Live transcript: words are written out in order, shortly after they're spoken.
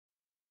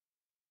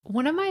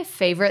One of my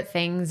favorite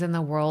things in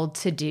the world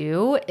to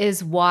do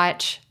is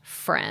watch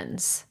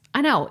Friends.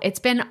 I know it's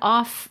been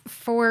off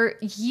for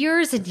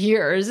years and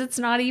years. It's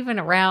not even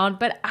around,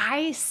 but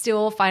I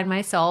still find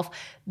myself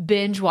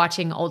binge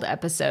watching old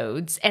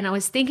episodes. And I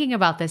was thinking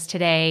about this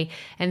today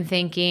and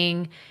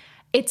thinking,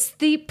 it's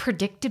the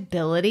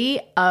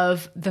predictability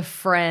of the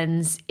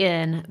friends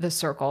in the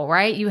circle,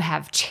 right? You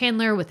have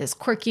Chandler with his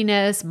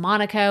quirkiness,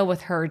 Monica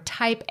with her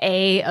type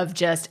A of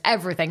just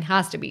everything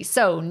has to be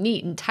so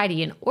neat and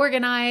tidy and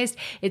organized.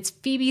 It's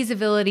Phoebe's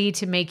ability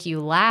to make you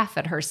laugh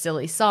at her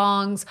silly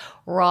songs.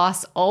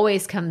 Ross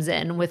always comes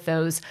in with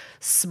those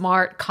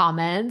smart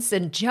comments,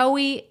 and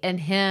Joey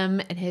and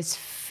him and his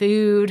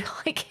food,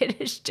 like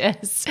it is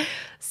just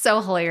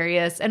so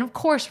hilarious. And of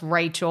course,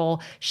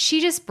 Rachel,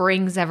 she just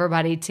brings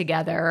everybody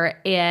together,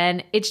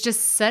 and it's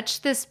just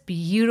such this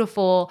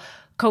beautiful,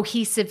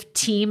 cohesive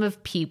team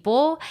of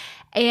people.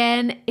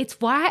 And it's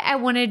why I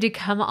wanted to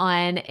come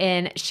on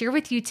and share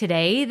with you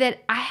today that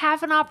I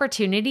have an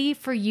opportunity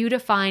for you to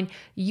find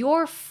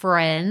your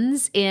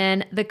friends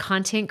in the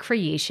content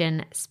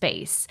creation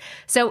space.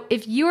 So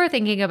if you are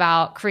thinking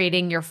about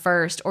creating your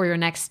first or your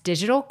next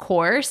digital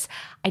course,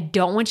 I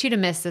don't want you to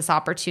miss this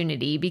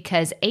opportunity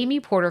because Amy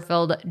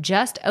Porterfield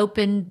just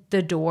opened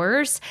the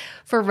doors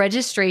for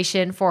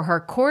registration for her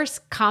Course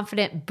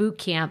Confident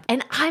Bootcamp.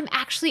 And I'm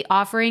actually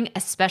offering a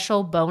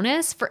special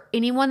bonus for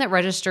anyone that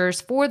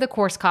registers for the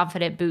Course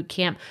Confident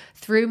Bootcamp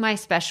through my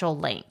special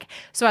link.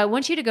 So I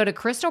want you to go to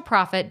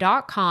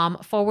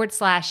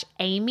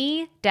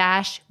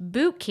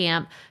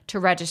crystalprofit.com/Amy-bootcamp to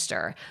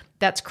register.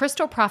 That's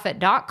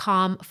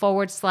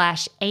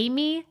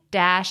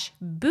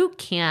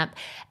crystalprofit.com/Amy-bootcamp.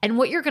 And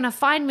what you're going to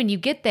find when you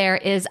get there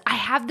is I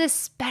have this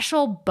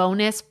special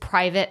bonus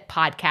private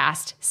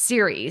podcast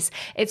series.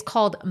 It's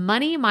called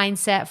Money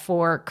Mindset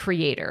for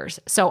Creators.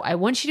 So I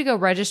want you to go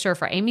register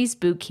for Amy's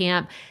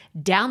bootcamp,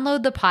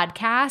 download the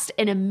podcast,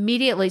 and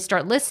immediately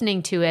start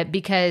listening to it,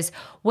 because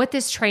what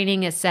this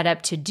training is set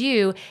up to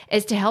do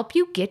is to help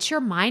you get your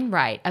mind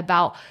right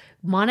about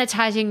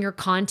monetizing your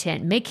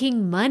content,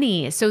 making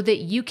money so that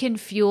you can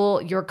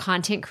fuel your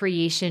content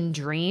creation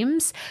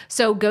dreams.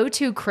 So go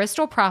to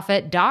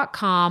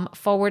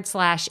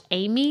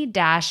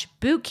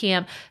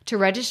crystalprofit.com/Amy-bootcamp to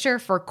register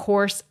for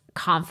Course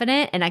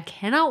Confident. And I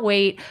cannot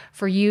wait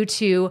for you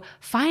to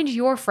find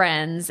your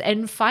friends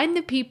and find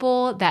the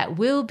people that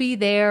will be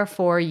there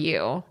for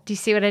you. Do you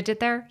see what I did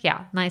there?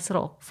 Yeah, nice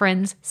little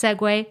friends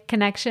segue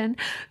connection.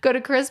 Go to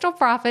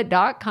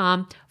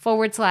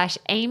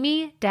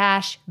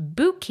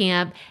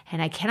crystalprofit.com/Amy-bootcamp.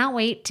 And I cannot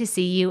wait to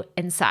see you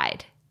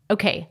inside.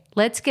 Okay,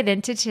 let's get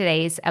into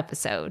today's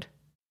episode.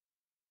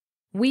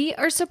 We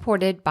are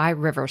supported by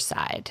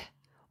Riverside.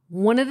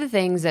 One of the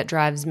things that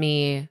drives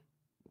me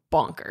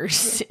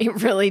bonkers,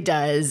 it really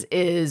does,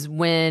 is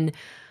when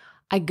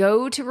I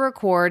go to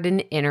record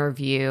an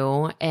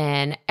interview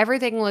and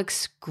everything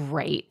looks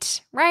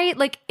great, right?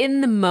 Like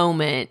in the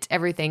moment,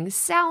 everything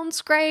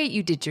sounds great.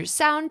 You did your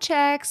sound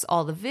checks,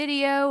 all the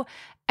video,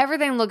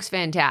 everything looks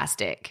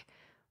fantastic.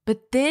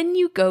 But then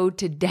you go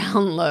to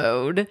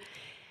download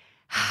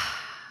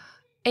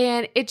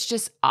and it's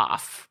just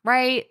off,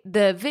 right?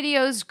 The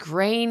video's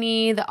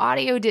grainy, the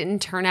audio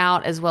didn't turn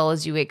out as well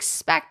as you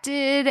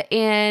expected,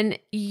 and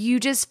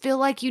you just feel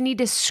like you need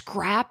to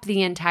scrap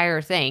the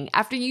entire thing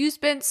after you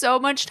spent so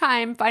much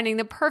time finding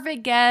the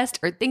perfect guest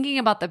or thinking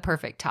about the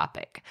perfect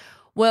topic.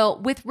 Well,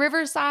 with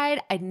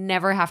Riverside, I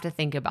never have to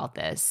think about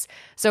this.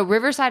 So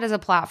Riverside is a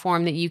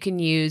platform that you can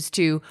use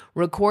to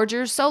record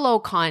your solo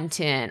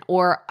content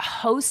or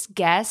host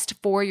guests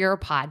for your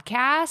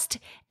podcast.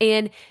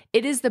 And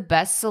it is the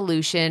best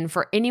solution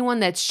for anyone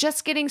that's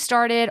just getting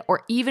started,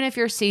 or even if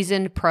you're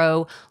seasoned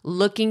pro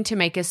looking to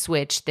make a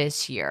switch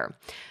this year.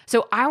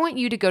 So I want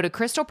you to go to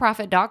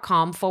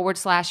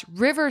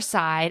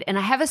crystalprofit.com/Riverside, and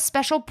I have a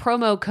special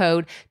promo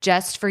code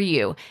just for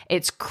you.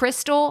 It's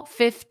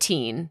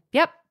Crystal15.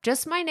 Yep.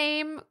 Just my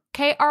name,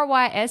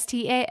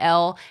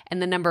 Krystal,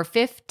 and the number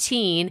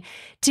 15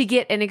 to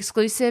get an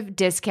exclusive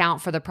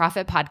discount for the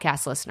Profit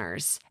Podcast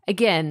listeners.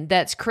 Again,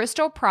 that's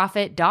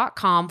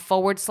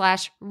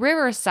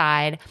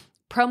crystalprofit.com/Riverside,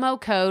 promo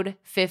code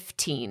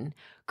 15.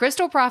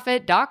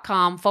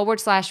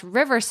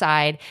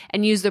 crystalprofit.com/Riverside,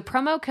 and use the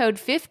promo code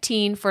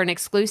 15 for an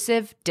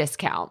exclusive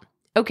discount.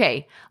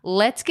 Okay,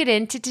 let's get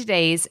into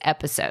today's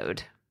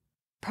episode.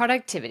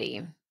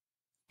 Productivity.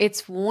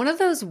 It's one of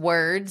those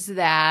words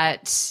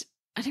that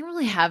I didn't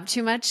really have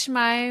too much in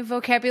my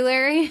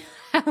vocabulary,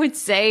 I would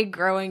say,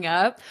 growing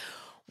up.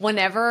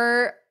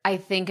 Whenever I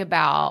think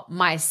about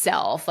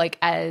myself, like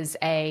as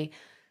a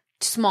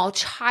small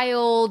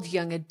child,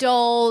 young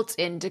adult,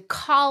 into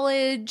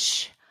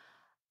college,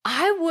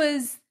 I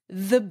was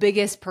the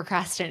biggest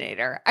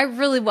procrastinator. I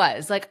really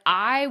was. Like,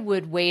 I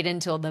would wait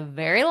until the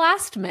very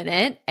last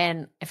minute.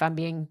 And if I'm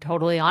being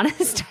totally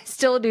honest, I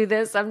still do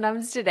this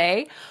sometimes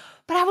today.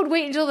 But I would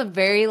wait until the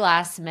very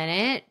last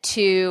minute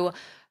to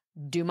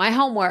do my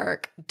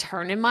homework,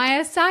 turn in my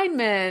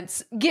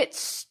assignments, get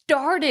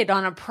started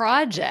on a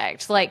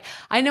project. Like,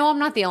 I know I'm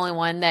not the only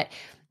one that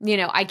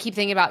I keep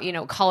thinking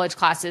about, college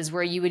classes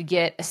where you would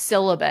get a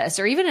syllabus,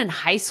 or even in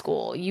high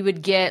school, you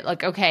would get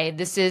like, okay,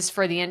 this is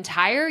for the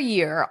entire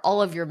year,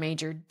 all of your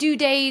major due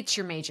dates,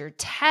 your major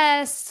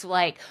tests,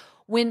 like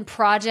when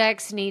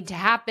projects need to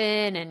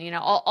happen and,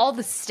 all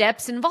the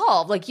steps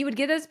involved. Like you would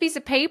get this piece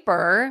of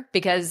paper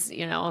because,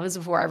 it was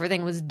before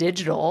everything was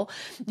digital.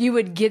 You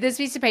would get this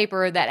piece of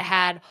paper that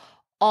had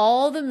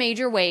all the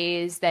major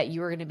ways that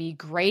you were going to be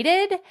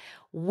graded,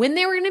 when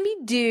they were going to be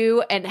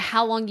due, and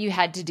how long you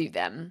had to do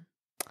them.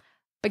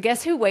 But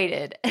guess who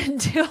waited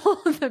until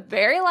the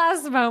very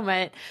last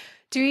moment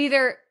to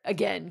either,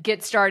 again,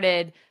 get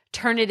started,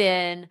 turn it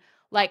in,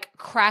 like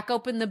crack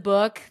open the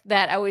book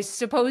that I was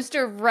supposed to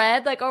have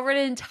read like over an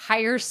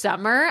entire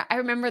summer. I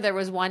remember there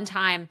was one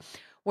time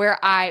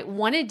where I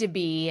wanted to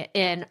be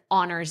in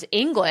honors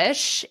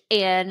English,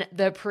 and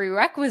the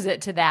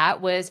prerequisite to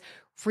that was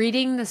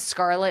reading the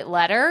Scarlet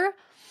Letter.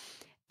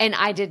 And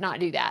I did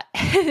not do that.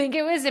 I think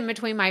it was in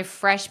between my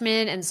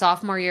freshman and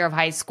sophomore year of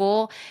high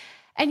school.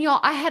 And y'all,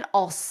 I had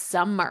all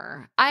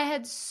summer. I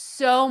had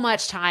so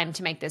much time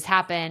to make this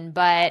happen,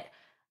 but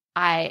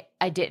I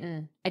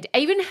didn't. I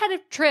even had a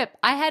trip.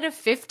 I had a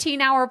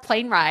 15-hour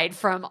plane ride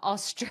from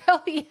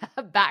Australia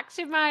back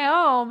to my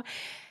home,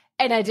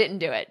 and I didn't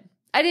do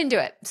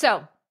it.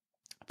 So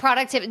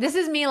productivity, this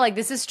is me, like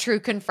this is true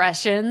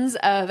confessions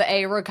of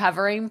a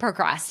recovering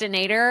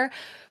procrastinator,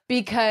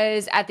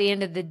 because at the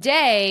end of the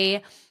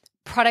day,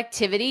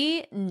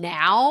 productivity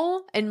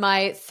now in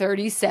my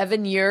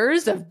 37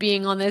 years of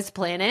being on this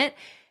planet,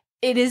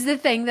 it is the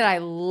thing that I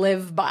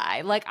live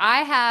by. Like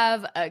I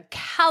have a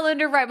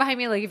calendar right behind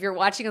me. Like if you're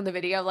watching on the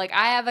video, like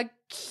I have a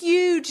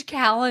huge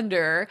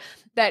calendar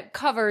that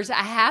covers a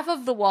half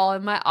of the wall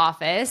in my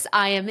office.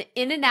 I am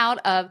in and out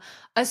of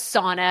a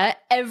sauna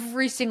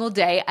every single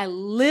day. I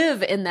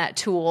live in that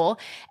tool,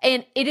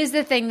 and it is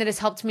the thing that has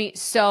helped me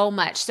so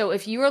much. So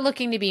if you are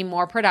looking to be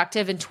more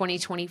productive in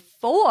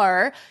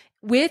 2024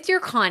 with your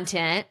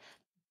content,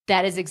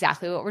 that is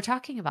exactly what we're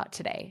talking about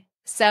today.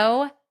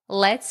 So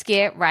let's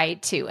get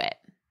right to it.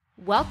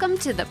 Welcome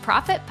to the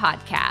Profit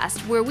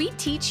Podcast, where we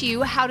teach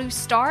you how to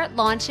start,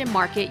 launch, and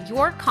market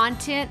your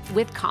content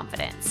with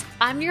confidence.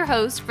 I'm your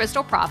host,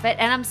 Crystal Profit,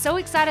 and I'm so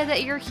excited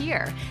that you're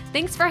here.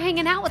 Thanks for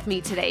hanging out with me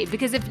today,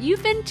 because if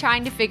you've been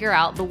trying to figure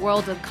out the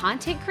world of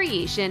content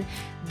creation,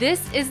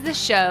 this is the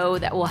show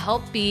that will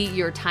help be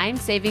your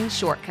time-saving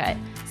shortcut.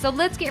 So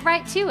let's get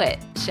right to it,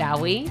 shall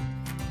we?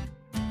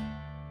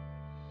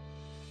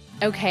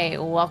 Okay,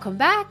 welcome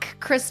back.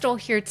 Crystal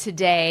here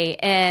today,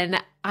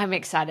 and I'm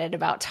excited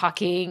about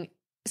talking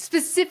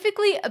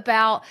specifically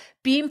about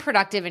being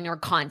productive in your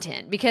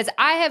content, because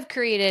I have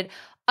created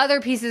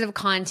other pieces of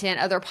content,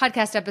 other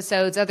podcast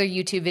episodes, other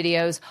YouTube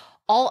videos,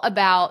 all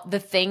about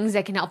the things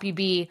that can help you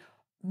be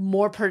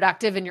more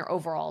productive in your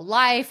overall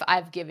life.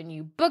 I've given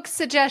you book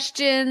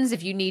suggestions.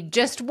 If you need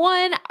just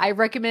one, I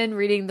recommend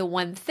reading The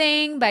One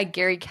Thing by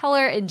Gary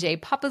Keller and Jay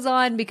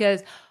Papasan,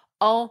 because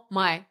oh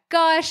my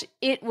gosh,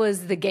 it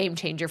was the game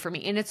changer for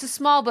me. And it's a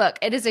small book.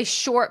 It is a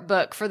short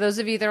book. For those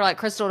of you that are like,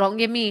 Crystal, don't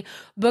give me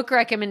book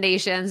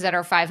recommendations that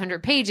are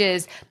 500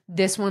 pages.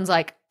 This one's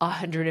like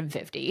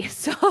 150.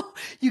 So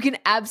you can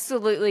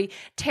absolutely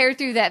tear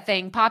through that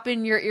thing, pop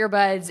in your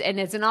earbuds, and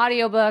it's an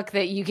audiobook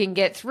that you can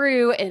get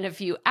through in a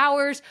few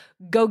hours.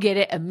 Go get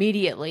it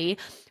immediately.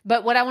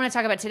 But what I want to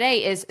talk about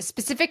today is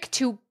specific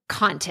to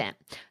content.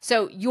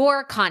 So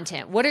your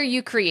content, what are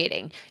you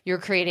creating? You're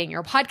creating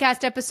your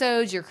podcast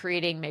episodes, you're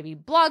creating maybe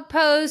blog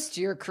posts,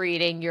 you're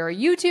creating your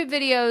YouTube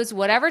videos,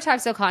 whatever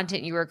types of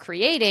content you are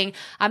creating.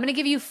 I'm going to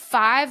give you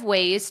 5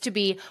 ways to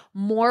be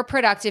more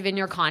productive in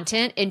your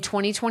content in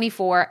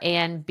 2024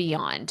 and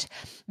beyond.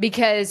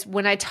 Because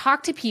when I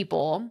talk to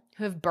people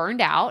who have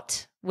burned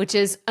out, which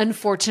is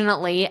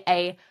unfortunately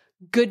a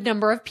good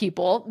number of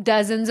people,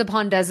 dozens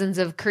upon dozens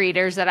of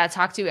creators that I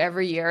talk to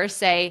every year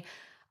say,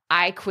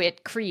 I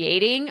quit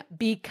creating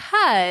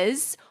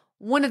because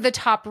one of the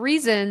top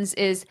reasons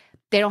is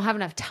they don't have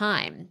enough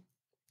time.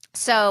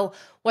 So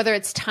whether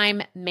it's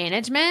time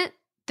management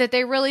that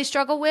they really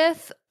struggle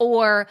with,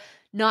 or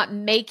not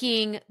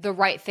making the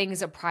right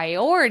things a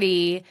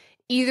priority,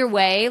 either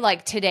way,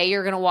 like today,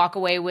 you're going to walk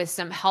away with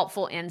some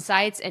helpful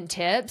insights and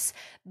tips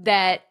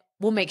that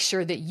will make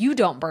sure that you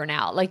don't burn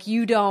out. Like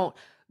you don't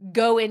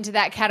go into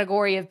that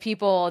category of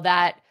people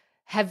that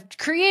have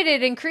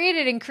created and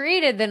created and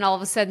created, then all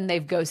of a sudden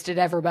they've ghosted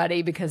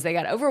everybody because they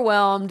got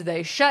overwhelmed,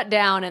 they shut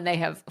down, and they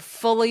have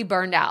fully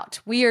burned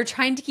out. We are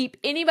trying to keep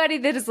anybody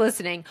that is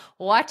listening,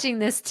 watching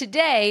this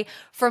today,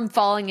 from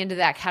falling into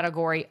that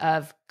category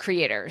of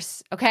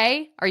creators.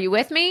 Okay? Are you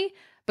with me?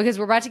 Because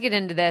we're about to get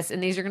into this,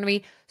 and these are going to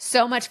be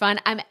so much fun.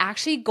 I'm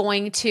actually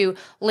going to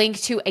link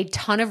to a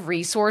ton of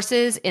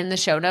resources in the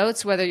show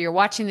notes, whether you're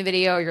watching the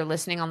video or you're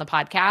listening on the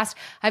podcast.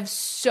 I have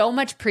so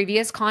much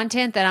previous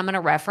content that I'm going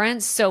to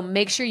reference, so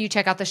make sure you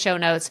check out the show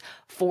notes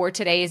for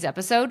today's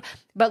episode.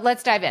 But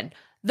let's dive in.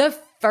 The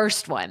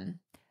first one,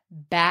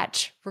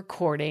 batch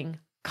recording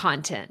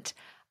content.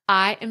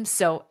 I am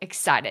so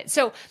excited.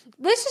 So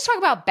let's just talk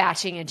about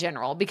batching in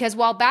general, because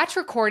while batch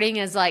recording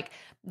is like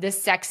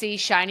this sexy,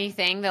 shiny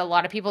thing that a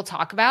lot of people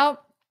talk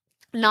about.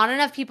 Not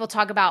enough people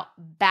talk about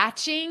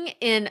batching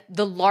in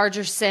the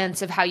larger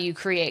sense of how you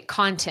create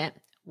content.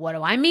 What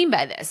do I mean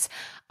by this?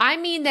 I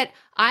mean that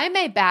I'm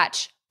a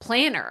batch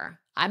planner.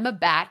 I'm a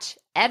batch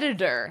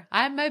editor.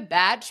 I'm a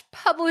batch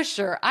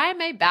publisher.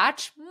 I'm a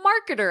batch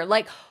marketer,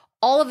 like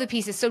all of the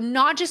pieces. So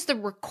not just the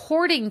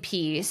recording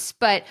piece,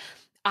 but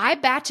I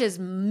batch as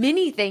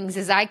many things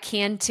as I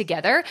can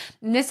together.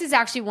 And this is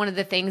actually one of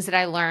the things that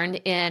I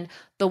learned in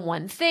The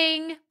One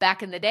Thing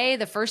back in the day.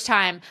 The first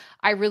time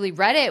I really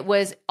read it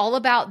was all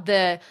about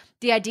the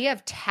idea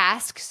of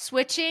task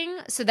switching.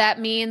 So that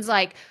means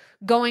like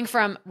going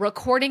from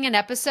recording an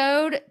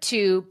episode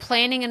to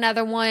planning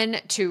another one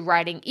to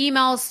writing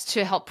emails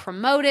to help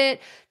promote it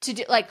to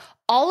do like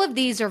all of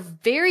these are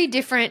very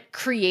different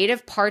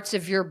creative parts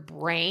of your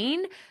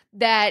brain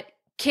that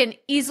can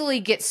easily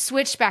get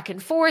switched back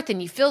and forth,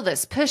 and you feel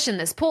this push and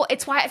this pull.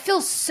 It's why it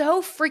feels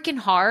so freaking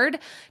hard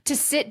to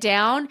sit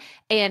down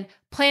and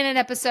plan an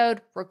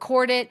episode,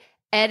 record it,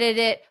 edit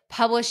it,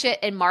 publish it,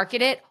 and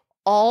market it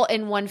all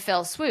in one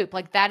fell swoop.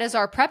 Like that is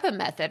our PREPA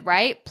method,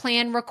 right?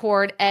 Plan,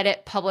 record,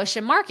 edit, publish,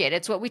 and market.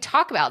 It's what we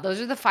talk about.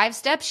 Those are the 5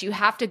 steps you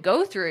have to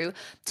go through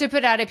to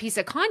put out a piece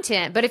of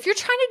content. But if you're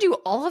trying to do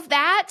all of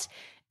that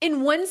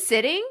in one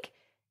sitting,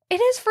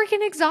 it is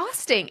freaking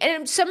exhausting.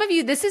 And some of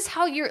you, this is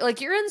how you're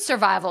in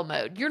survival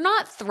mode. You're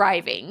not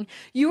thriving.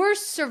 You are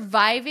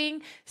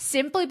surviving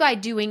simply by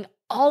doing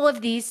all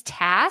of these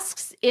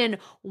tasks in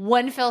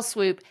one fell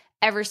swoop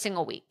every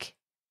single week.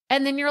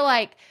 And then you're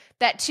like,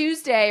 that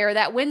Tuesday or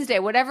that Wednesday,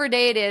 whatever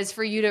day it is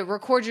for you to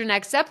record your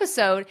next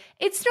episode,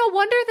 it's no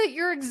wonder that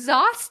you're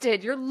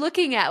exhausted. You're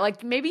looking at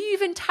like, maybe you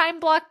even time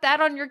block that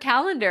on your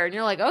calendar and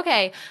you're like,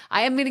 okay,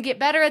 I am going to get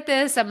better at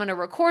this. I'm going to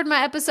record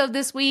my episode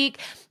this week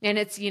and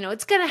it's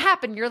going to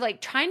happen. You're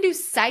like trying to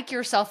psych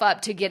yourself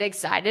up to get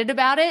excited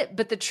about it.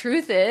 But the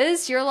truth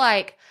is you're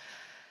like,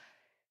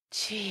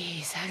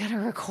 geez, I gotta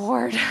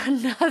record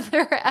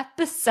another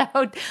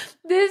episode.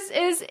 This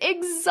is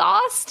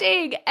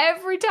exhausting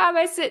every time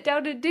I sit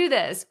down to do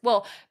this.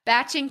 Well,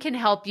 batching can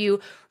help you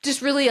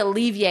just really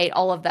alleviate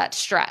all of that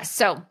stress.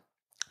 So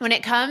when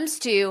it comes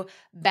to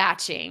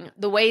batching,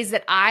 the ways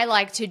that I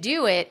like to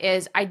do it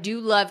is I do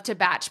love to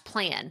batch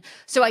plan.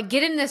 So I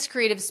get in this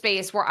creative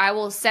space where I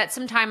will set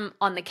some time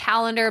on the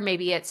calendar.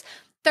 Maybe it's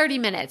 30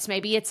 minutes,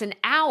 maybe it's an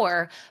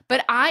hour,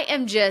 but I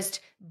am just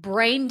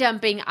brain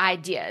dumping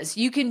ideas.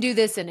 You can do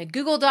this in a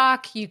Google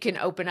Doc. You can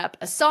open up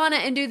Asana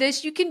and do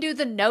this. You can do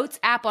the Notes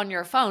app on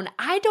your phone.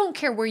 I don't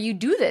care where you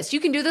do this.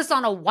 You can do this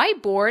on a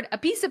whiteboard, a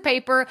piece of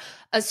paper,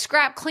 a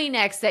scrap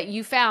Kleenex that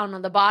you found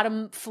on the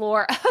bottom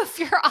floor of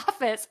your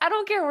office. I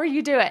don't care where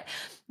you do it.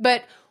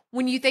 But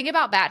when you think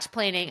about batch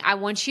planning, I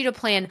want you to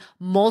plan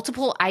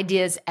multiple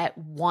ideas at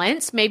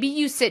once. Maybe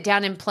you sit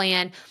down and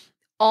plan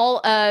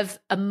all of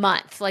a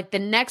month, like the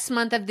next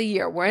month of the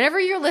year, wherever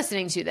you're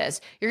listening to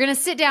this, you're going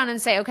to sit down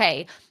and say,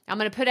 okay, I'm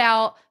going to put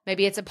out,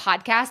 maybe it's a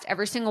podcast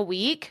every single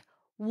week.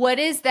 What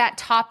is that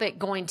topic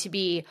going to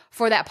be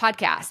for that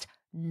podcast?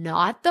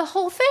 Not the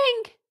whole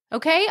thing.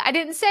 Okay. I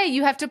didn't say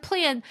you have to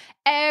plan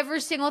every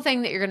single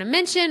thing that you're going to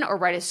mention or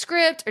write a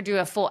script or do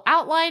a full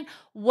outline.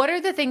 What are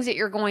the things that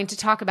you're going to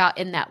talk about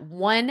in that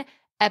one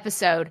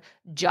episode?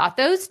 Jot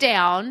those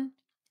down.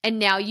 And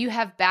now you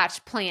have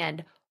batch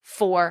planned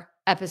for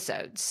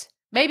episodes.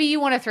 Maybe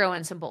you want to throw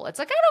in some bullets.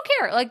 Like, I don't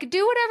care. Like,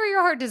 do whatever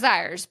your heart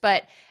desires.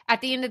 But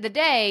at the end of the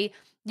day,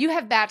 you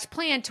have batch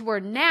planned to where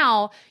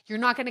now you're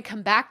not going to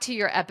come back to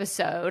your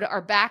episode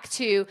or back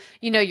to,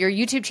 your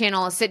YouTube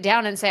channel and sit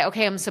down and say,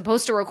 okay, I'm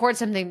supposed to record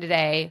something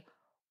today.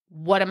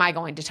 What am I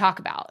going to talk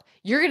about?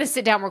 You're going to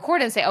sit down,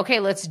 record and say,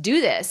 okay, let's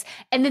do this.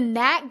 And then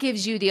that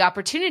gives you the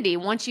opportunity,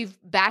 once you've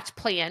batch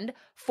planned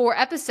 4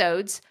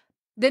 episodes,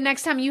 the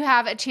next time you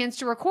have a chance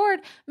to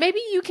record, maybe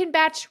you can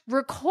batch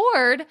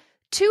record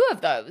 2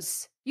 of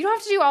those. You don't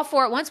have to do all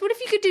 4 at once. What if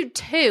you could do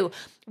 2?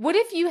 What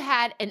if you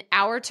had an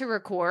hour to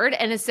record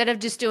and instead of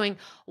just doing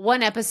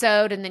 1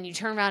 episode and then you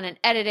turn around and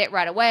edit it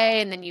right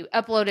away and then you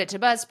upload it to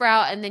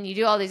Buzzsprout and then you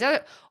do all these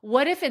other,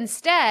 what if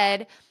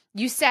instead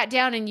you sat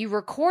down and you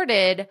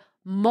recorded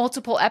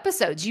multiple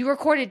episodes? You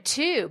recorded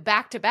 2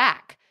 back to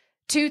back,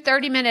 2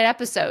 30-minute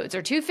episodes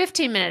or 2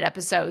 15-minute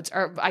episodes,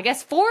 or I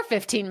guess 4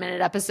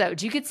 15-minute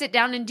episodes. You could sit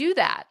down and do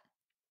that.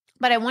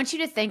 But I want you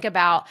to think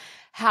about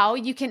how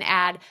you can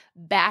add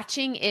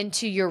batching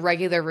into your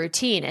regular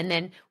routine. And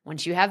then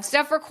once you have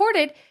stuff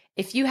recorded,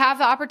 if you have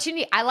the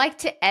opportunity, I like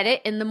to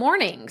edit in the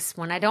mornings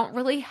when I don't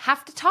really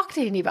have to talk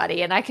to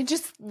anybody and I can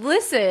just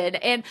listen.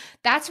 And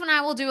that's when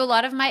I will do a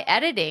lot of my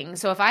editing.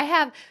 So if I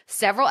have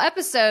several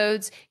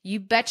episodes, you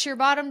bet your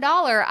bottom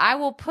dollar, I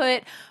will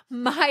put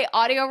my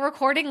audio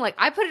recording, like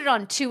I put it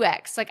on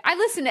 2x. Like I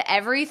listen to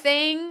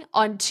everything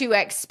on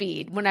 2x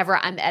speed whenever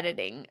I'm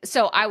editing.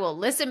 So I will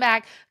listen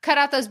back, cut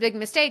out those big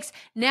mistakes.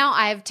 Now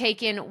I've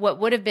taken what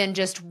would have been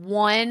just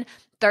one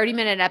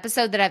 30-minute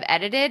episode that I've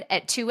edited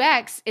at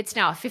 2x, it's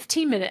now a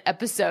 15-minute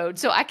episode.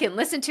 So I can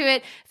listen to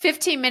it,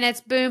 15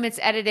 minutes, boom, it's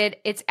edited,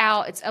 it's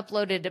out, it's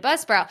uploaded to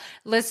Buzzsprout.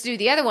 Let's do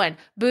the other one.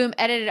 Boom,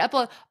 edited,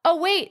 upload. Oh,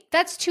 wait,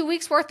 that's 2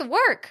 weeks worth of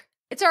work.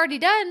 it's already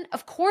done.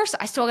 Of course,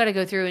 I still got to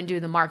go through and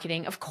do the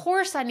marketing. Of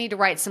course, I need to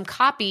write some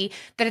copy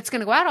that it's going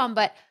to go out on,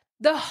 but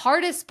the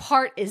hardest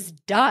part is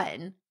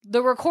done.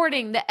 The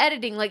recording, the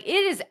editing, like it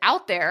is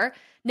out there.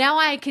 Now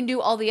I can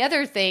do all the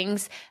other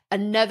things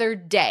another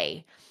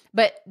day.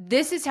 But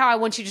this is how I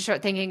want you to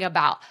start thinking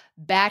about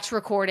batch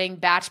recording,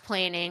 batch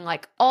planning,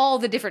 like all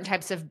the different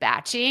types of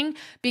batching,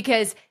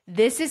 because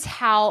this is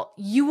how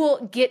you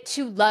will get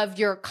to love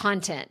your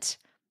content.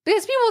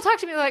 Because people will talk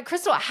to me like,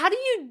 Crystal, how do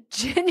you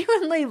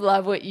genuinely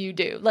love what you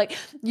do? Like,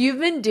 you've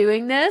been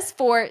doing this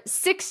for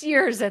 6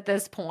 years at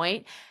this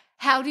point.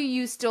 How do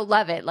you still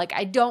love it? Like,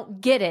 I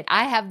don't get it.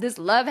 I have this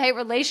love-hate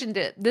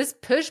relationship, this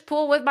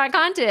push-pull with my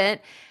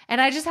content, and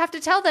I just have to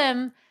tell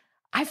them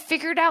I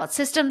figured out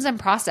systems and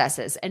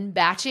processes, and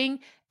batching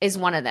is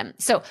one of them.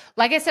 So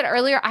like I said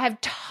earlier, I have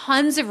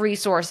tons of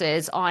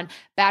resources on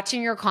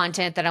batching your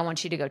content that I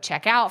want you to go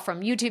check out,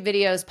 from YouTube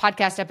videos,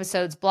 podcast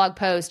episodes, blog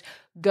posts.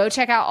 Go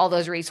check out all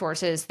those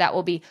resources. That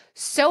will be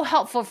so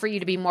helpful for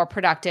you to be more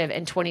productive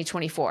in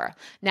 2024.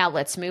 Now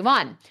let's move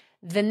on.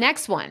 The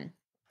next one,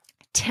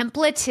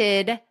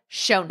 templated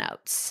show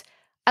notes.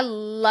 I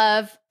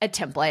love a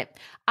template.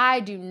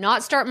 I do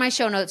not start my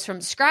show notes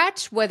from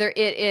scratch, whether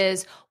it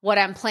is what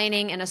I'm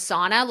planning in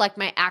Asana, like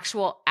my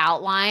actual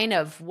outline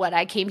of what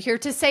I came here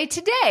to say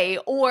today,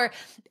 or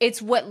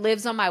it's what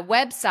lives on my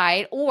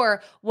website,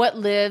 or what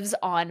lives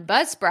on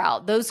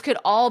Buzzsprout. Those could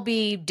all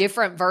be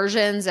different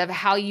versions of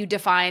how you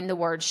define the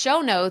word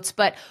show notes,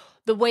 but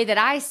the way that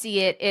I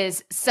see it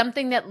is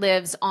something that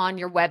lives on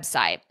your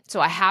website.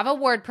 So I have a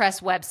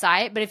WordPress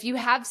website, but if you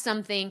have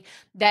something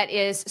that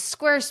is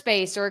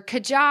Squarespace or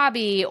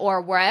Kajabi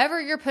or wherever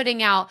you're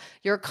putting out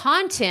your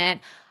content,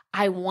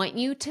 I want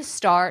you to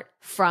start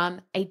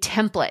from a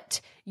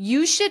template.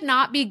 You should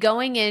not be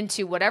going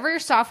into whatever your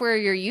software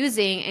you're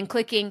using and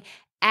clicking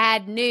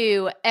add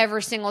new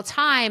every single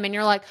time. And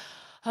you're like,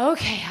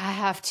 okay, I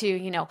have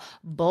to,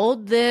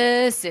 bold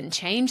this and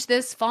change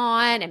this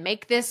font and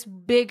make this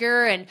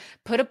bigger and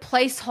put a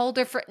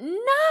placeholder for,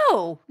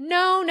 no.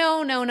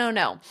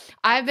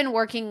 I've been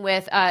working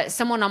with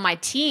someone on my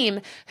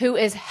team who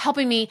is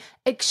helping me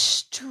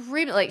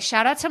extremely, like,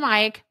 shout out to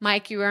Mike.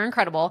 Mike, you are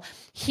incredible.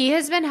 He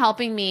has been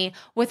helping me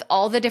with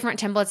all the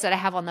different templates that I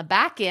have on the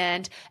back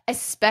end,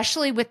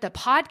 especially with the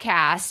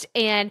podcast.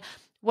 And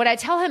what I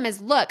tell him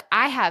is, look,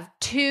 I have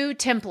 2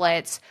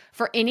 templates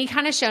for any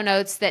kind of show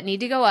notes that need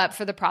to go up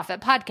for the Profit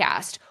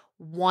Podcast.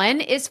 One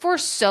is for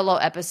solo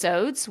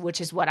episodes, which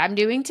is what I'm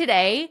doing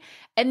today,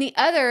 and the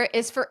other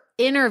is for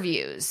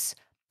interviews.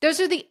 Those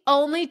are the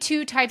only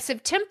 2 types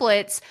of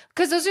templates,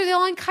 because those are the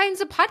only kinds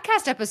of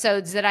podcast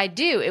episodes that I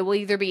do. It will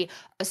either be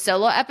a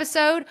solo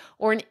episode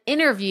or an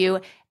interview.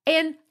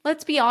 And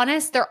let's be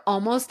honest, they're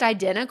almost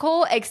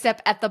identical,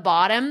 except at the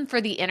bottom for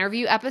the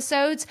interview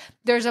episodes,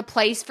 there's a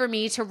place for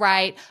me to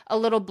write a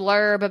little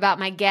blurb about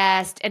my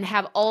guest and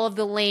have all of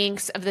the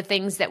links of the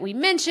things that we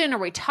mentioned or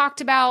we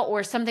talked about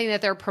or something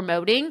that they're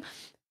promoting.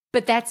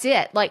 But that's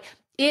it. Like,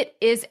 it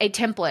is a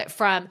template,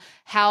 from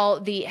how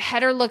the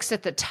header looks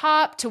at the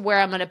top to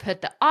where I'm going to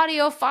put the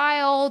audio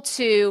file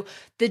to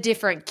the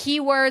different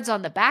keywords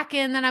on the back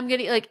end that I'm going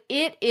to, like,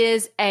 it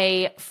is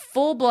a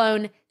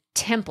full-blown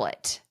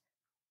template.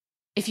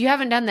 If you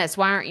haven't done this,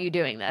 why aren't you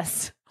doing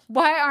this?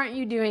 Why aren't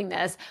you doing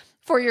this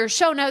for your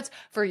show notes,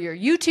 for your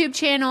YouTube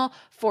channel,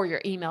 for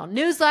your email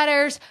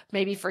newsletters,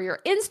 maybe for your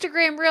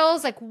Instagram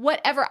reels, like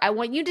whatever? I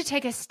want you to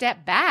take a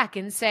step back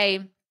and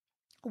say,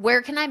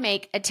 where can I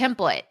make a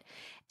template?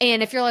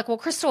 And if you're like, well,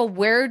 Crystal,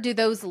 where do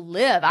those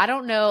live? I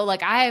don't know.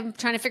 Like, I'm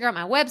trying to figure out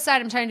my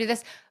website. I'm trying to do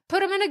this.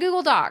 Put them in a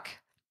Google Doc.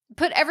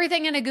 Put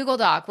everything in a Google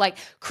Doc. Like,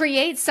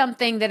 create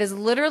something that is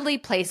literally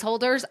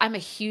placeholders. I'm a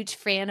huge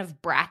fan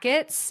of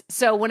brackets.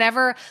 So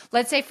whenever,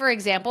 let's say, for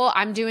example,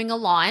 I'm doing a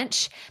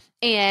launch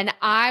and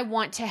I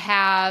want to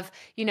have,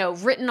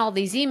 written all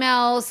these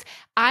emails,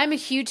 I'm a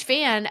huge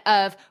fan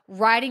of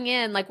writing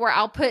in, like, where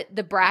I'll put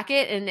the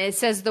bracket and it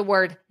says the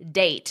word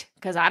date,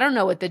 because I don't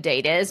know what the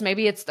date is.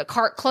 Maybe it's the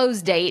cart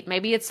close date.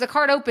 Maybe it's the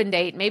cart open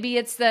date. Maybe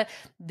it's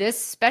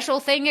this special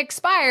thing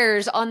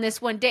expires on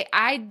this one date.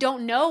 I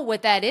don't know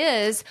what that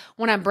is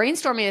when I'm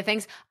brainstorming the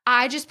things.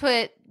 I just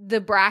put the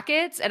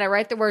brackets and I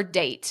write the word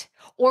date.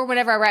 Or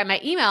whenever I write my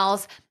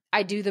emails,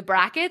 I do the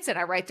brackets and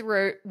I write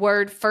the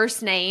word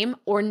first name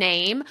or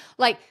name.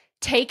 Like,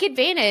 take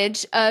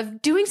advantage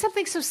of doing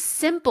something so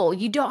simple.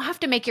 You don't have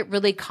to make it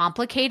really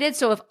complicated.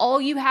 So if all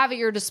you have at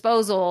your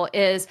disposal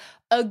is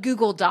a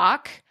Google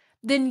Doc,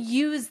 then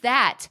use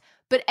that.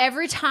 But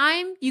every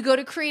time you go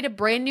to create a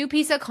brand new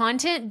piece of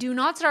content, do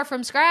not start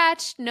from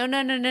scratch.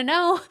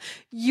 No.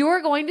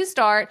 You're going to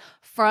start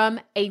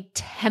from a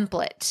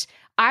template.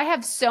 I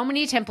have so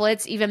many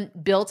templates even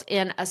built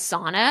in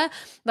Asana.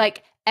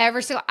 Like,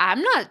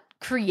 I'm not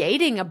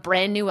creating a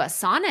brand new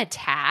Asana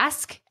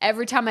task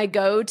every time I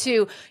go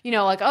to,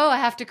 I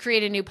have to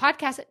create a new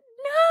podcast.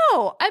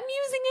 No, I'm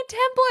using a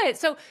template.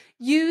 So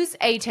use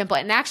a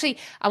template. And actually,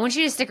 I want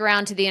you to stick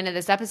around to the end of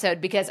this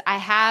episode because I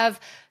have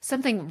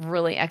something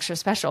really extra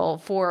special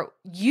for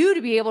you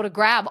to be able to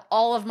grab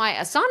all of my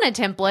Asana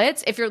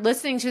templates if you're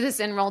listening to this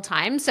in real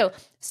time. So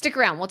stick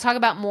around. We'll talk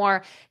about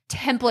more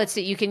templates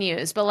that you can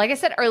use. But like I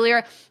said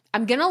earlier,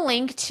 I'm going to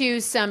link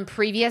to some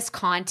previous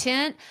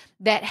content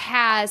that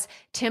has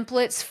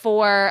templates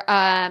for,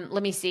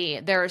 let me see,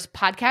 there's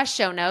podcast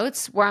show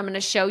notes where I'm going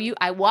to show you,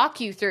 I walk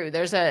you through,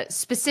 there's a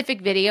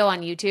specific video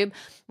on YouTube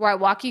where I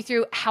walk you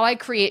through how I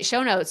create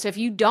show notes. So if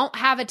you don't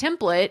have a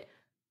template,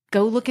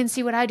 go look and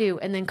see what I do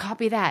and then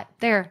copy that.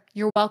 There,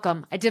 you're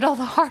welcome. I did all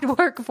the hard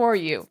work for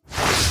you.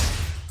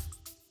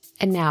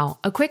 And now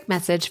a quick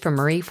message from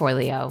Marie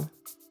Forleo.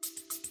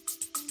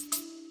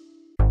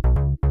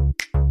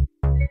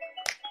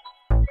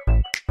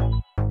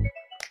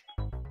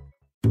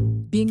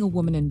 Being a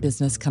woman in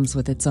business comes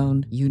with its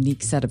own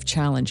unique set of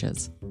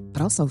challenges,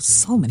 but also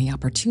so many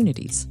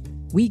opportunities.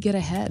 We get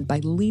ahead by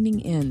leaning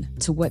in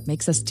to what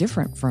makes us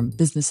different from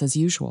business as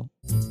usual.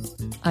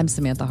 I'm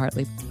Samantha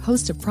Hartley,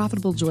 host of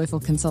Profitable Joyful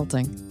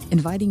Consulting,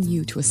 inviting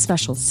you to a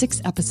special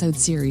 6-episode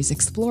series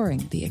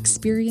exploring the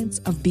experience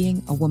of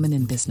being a woman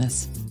in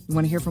business. You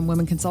want to hear from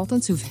women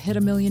consultants who've hit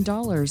 $1 million,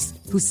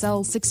 who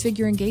sell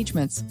 6-figure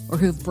engagements, or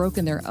who've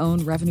broken their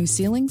own revenue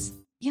ceilings?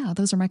 Yeah,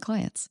 those are my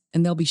clients,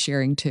 and they'll be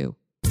sharing too.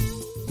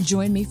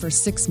 Join me for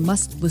 6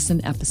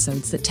 must-listen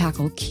episodes that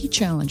tackle key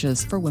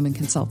challenges for women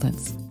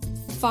consultants.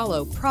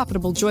 Follow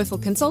Profitable Joyful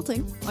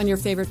Consulting on your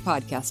favorite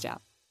podcast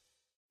app.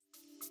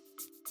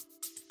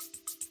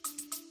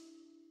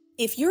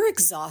 If you're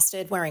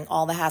exhausted wearing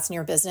all the hats in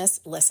your business,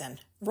 listen.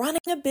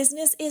 Running a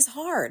business is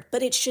hard,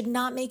 but it should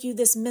not make you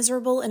this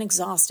miserable and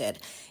exhausted.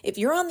 If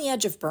you're on the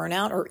edge of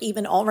burnout or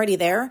even already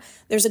there,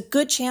 there's a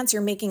good chance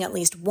you're making at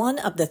least one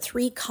of the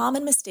 3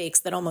 common mistakes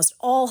that almost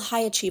all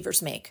high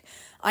achievers make.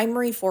 I'm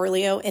Marie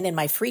Forleo, and in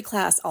my free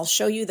class, I'll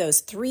show you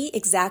those 3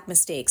 exact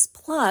mistakes,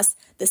 plus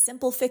the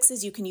simple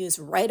fixes you can use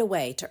right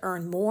away to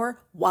earn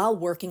more while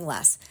working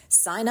less.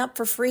 Sign up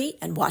for free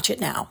and watch it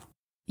now.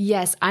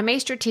 Yes, I'm a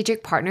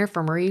strategic partner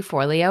for Marie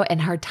Forleo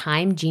and her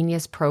Time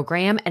Genius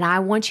program, and I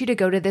want you to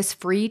go to this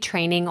free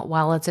training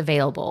while it's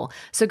available.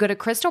 So go to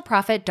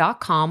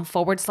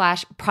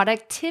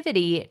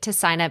crystalprofit.com/productivity to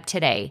sign up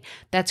today.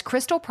 That's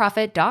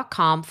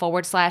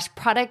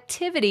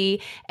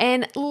crystalprofit.com/productivity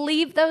and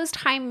leave those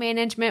time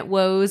management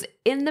woes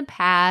in the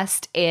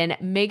past and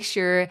make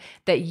sure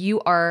that you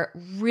are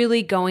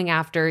really going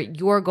after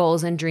your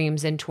goals and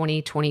dreams in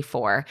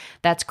 2024.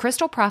 That's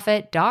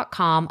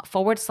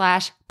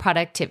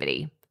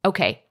crystalprofit.com/productivity.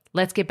 Okay,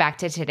 let's get back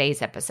to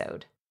today's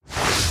episode.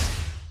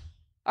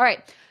 All right,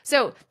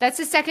 so that's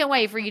the second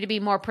way for you to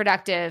be more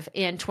productive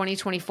in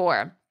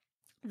 2024.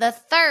 The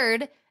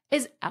third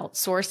is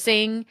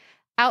outsourcing.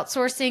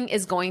 Outsourcing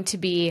is going to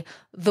be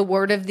the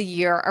word of the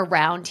year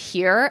around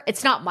here.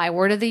 It's not my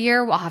word of the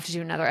year. We'll have to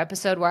do another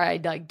episode where I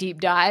deep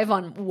dive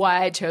on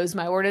why I chose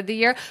my word of the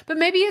year. But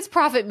maybe it's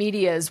Profit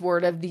Media's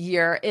word of the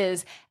year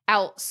is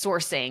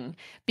outsourcing,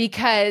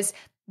 because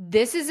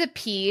this is a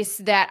piece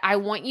that I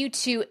want you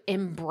to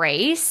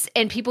embrace.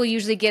 And people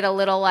usually get a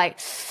little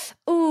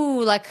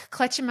ooh,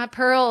 clutching my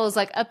pearls,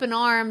 up in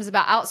arms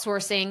about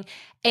outsourcing.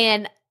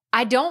 And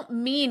I don't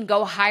mean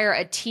go hire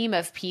a team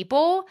of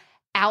people.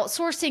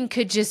 Outsourcing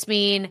could just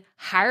mean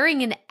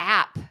hiring an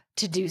app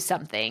to do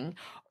something,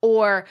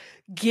 or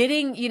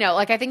getting,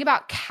 I think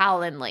about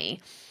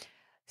Calendly.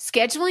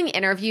 Scheduling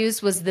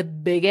interviews was the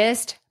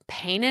biggest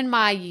pain in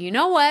my,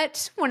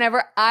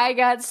 whenever I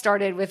got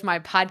started with my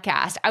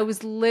podcast. I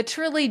was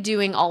literally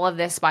doing all of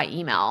this by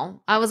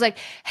email. I was like,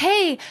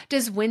 hey,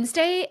 does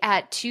Wednesday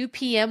at 2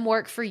 p.m.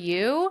 work for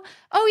you?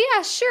 Oh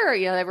yeah, sure.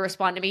 They would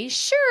respond to me,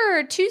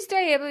 sure,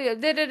 Tuesday,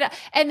 da, da, da.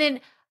 And then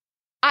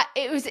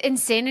it was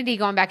insanity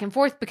going back and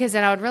forth, because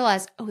then I would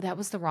realize, oh, that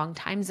was the wrong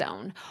time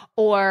zone,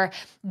 or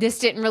this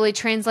didn't really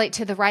translate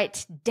to the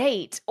right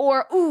date,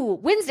 or, ooh,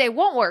 Wednesday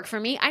won't work for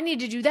me. I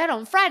need to do that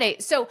on Friday.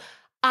 So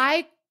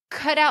I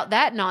cut out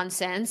that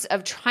nonsense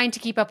of trying to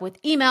keep up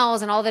with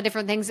emails and all the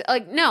different things.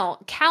 No,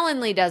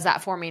 Calendly does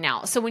that for me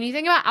now. So when you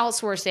think about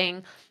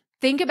outsourcing,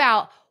 think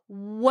about,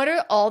 what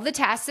are all the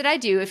tasks that I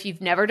do? If you've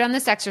never done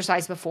this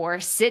exercise before,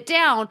 sit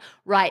down,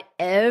 write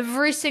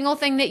every single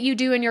thing that you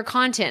do in your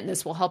content.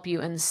 This will help you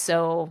in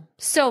so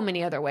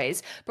many other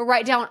ways, but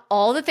write down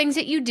all the things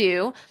that you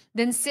do,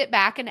 then sit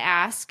back and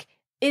ask,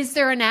 is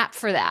there an app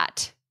for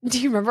that? Do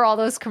you remember all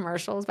those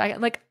commercials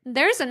back?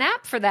 There's an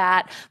app for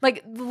that.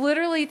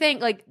 Literally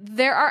think,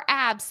 there are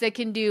apps that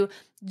can do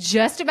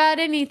just about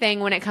anything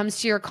when it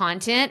comes to your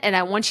content. And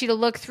I want you to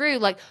look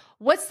through,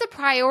 what's the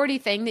priority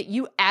thing that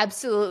you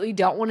absolutely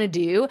don't want to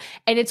do?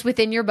 And it's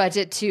within your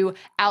budget to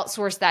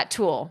outsource that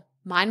tool.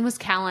 Mine was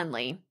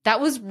Calendly.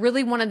 That was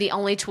really one of the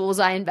only tools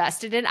I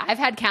invested in. I've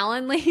had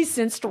Calendly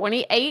since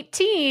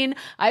 2018.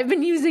 I've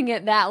been using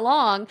it that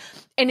long.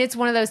 And it's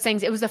one of those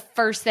things, it was the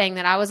first thing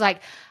that I was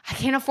like, I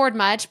can't afford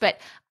much, but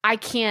I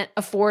can't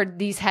afford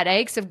these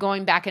headaches of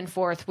going back and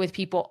forth with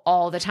people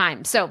all the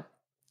time. So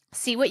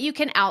see what you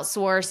can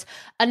outsource.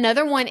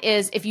 Another one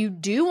is if you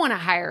do want to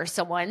hire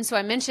someone. So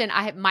I mentioned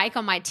I have Mike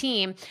on my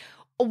team,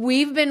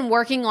 we've been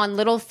working on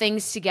little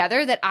things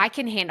together that I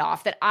can hand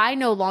off that I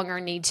no longer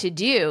need to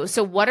do.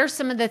 So what are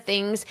some of the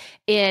things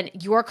in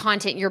your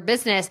content, your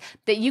business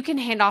that you can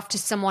hand off to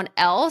someone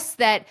else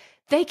that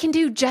they can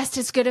do just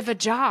as good of a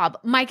job?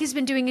 Mike has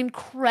been doing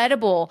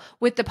incredible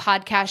with the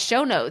podcast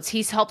show notes.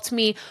 He's helped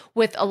me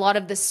with a lot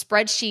of the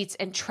spreadsheets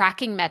and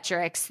tracking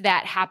metrics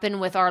that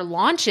happen with our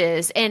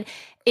launches. And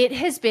it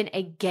has been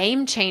a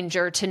game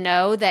changer to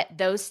know that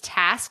those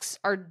tasks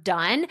are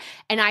done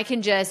and I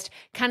can just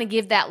kind of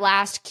give that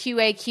last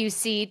QA,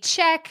 QC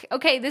check.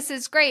 Okay, this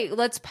is great.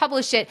 Let's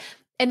publish it.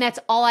 And that's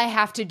all I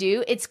have to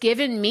do. It's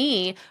given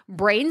me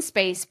brain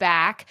space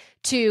back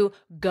to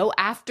go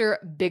after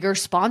bigger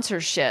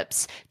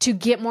sponsorships, to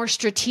get more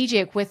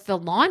strategic with the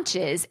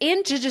launches,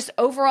 and to just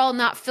overall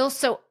not feel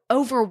so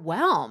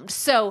overwhelmed.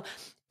 So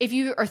if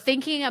you are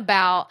thinking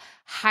about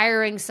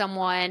hiring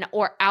someone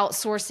or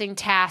outsourcing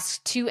tasks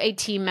to a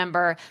team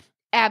member,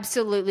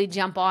 absolutely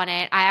jump on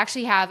it. I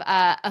actually have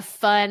a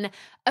fun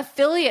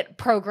affiliate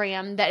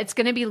program that it's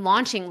going to be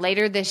launching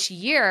later this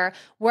year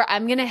where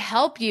I'm going to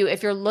help you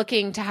if you're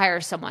looking to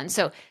hire someone.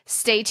 So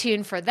stay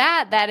tuned for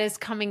that. That is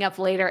coming up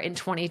later in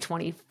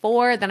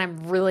 2024 that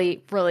I'm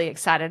really, really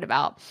excited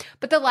about.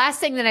 But the last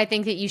thing that I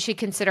think that you should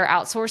consider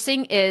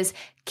outsourcing is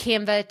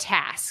Canva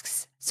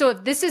tasks. So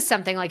if this is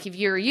something like if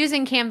you're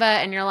using Canva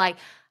and you're like,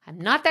 I'm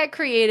not that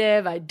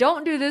creative, I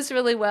don't do this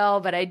really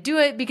well, but I do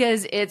it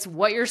because it's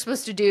what you're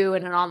supposed to do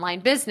in an online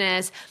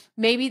business,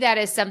 maybe that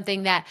is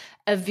something that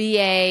a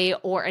VA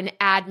or an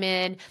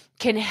admin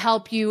can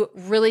help you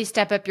really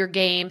step up your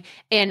game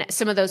in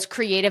some of those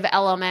creative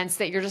elements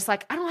that you're just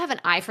like, I don't have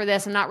an eye for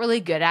this, I'm not really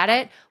good at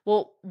it.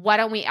 Well, why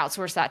don't we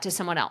outsource that to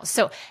someone else?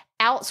 So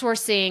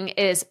outsourcing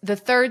is the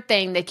third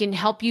thing that can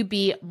help you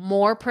be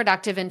more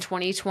productive in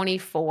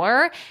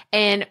 2024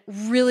 and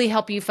really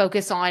help you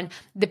focus on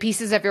the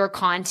pieces of your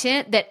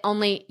content that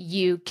only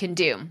you can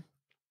do.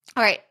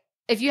 All right.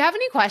 If you have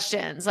any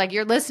questions, like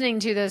you're listening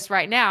to this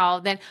right now,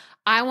 then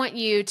I want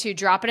you to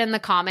drop it in the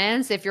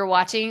comments if you're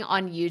watching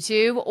on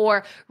YouTube,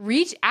 or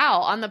reach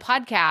out on the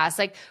podcast.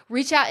 Like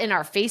reach out in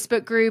our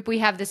Facebook group. We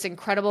have this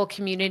incredible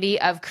community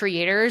of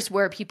creators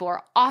where people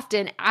are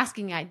often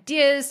asking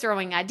ideas,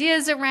 throwing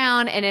ideas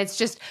around, and it's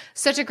just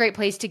such a great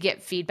place to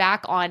get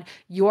feedback on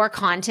your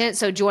content.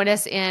 So join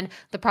us in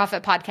the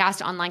Profit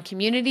Podcast online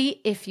community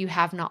if you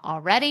have not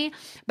already.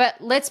 But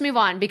let's move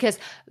on, because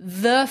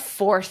the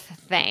fourth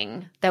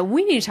thing that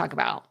we need to talk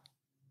about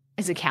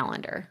is a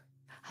calendar.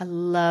 I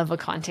love a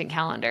content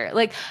calendar.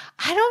 Like,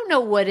 I don't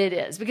know what it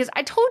is, because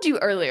I told you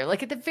earlier,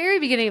 like at the very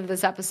beginning of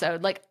this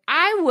episode, like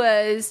I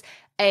was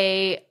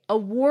a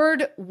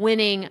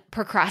award-winning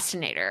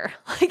procrastinator.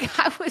 Like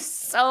I was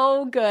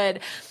so good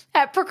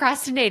at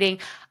procrastinating.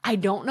 I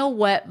don't know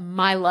what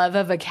my love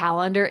of a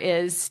calendar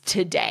is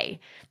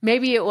today.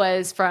 Maybe it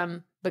was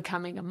from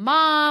becoming a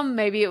mom.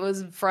 Maybe it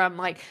was from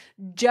like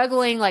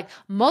juggling like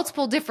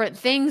multiple different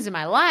things in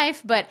my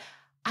life, but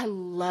I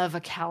love a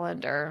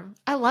calendar.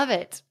 I love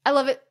it. I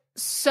love it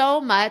so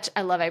much.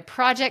 I love a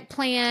project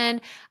plan.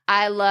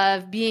 I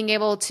love being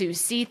able to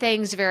see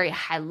things very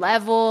high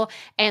level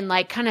and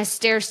like kind of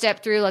stair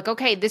step through like,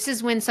 okay, this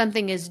is when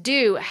something is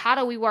due. How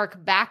do we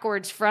work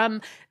backwards from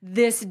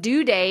this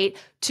due date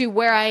to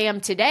where I am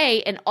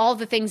today and all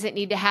the things that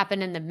need to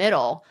happen in the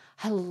middle?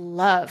 I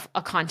love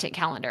a content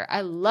calendar.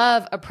 I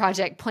love a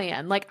project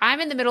plan. Like I'm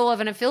in the middle of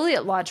an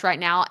affiliate launch right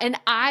now, and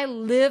I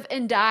live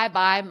and die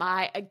by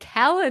my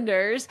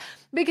calendars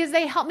because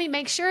they help me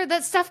make sure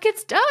that stuff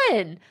gets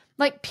done.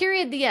 Like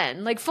period, the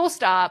end, like full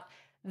stop.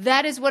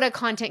 That is what a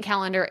content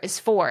calendar is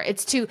for.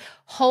 It's to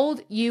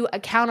hold you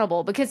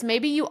accountable, because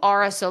maybe you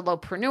are a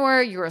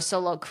solopreneur, you're a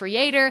solo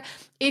creator.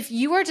 If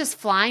you are just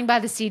flying by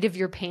the seat of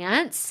your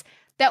pants,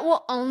 that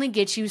will only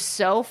get you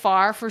so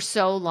far for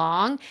so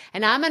long.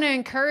 And I'm going to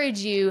encourage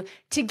you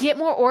to get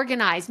more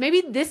organized.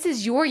 Maybe this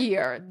is your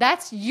year.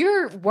 That's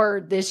your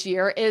word this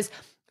year, is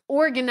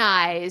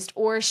organized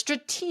or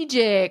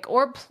strategic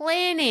or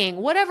planning,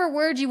 whatever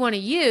word you want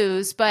to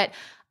use. But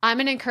I'm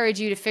going to encourage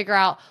you to figure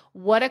out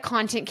what a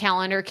content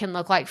calendar can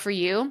look like for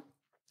you.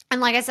 And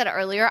like I said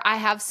earlier, I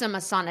have some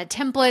Asana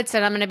templates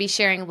that I'm going to be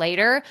sharing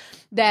later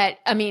that,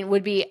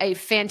 would be a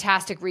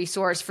fantastic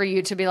resource for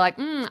you to be like,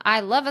 I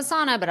love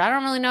Asana, but I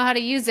don't really know how to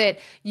use it.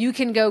 You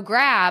can go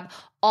grab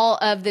all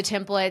of the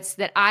templates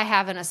that I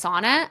have in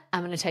Asana.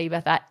 I'm going to tell you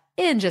about that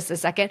in just a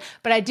second,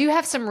 but I do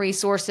have some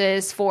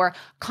resources for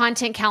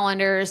content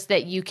calendars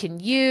that you can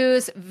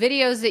use,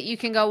 videos that you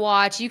can go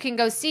watch. You can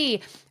go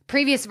see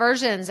previous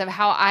versions of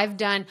how I've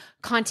done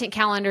content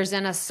calendars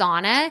in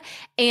Asana,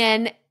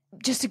 and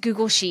just a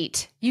Google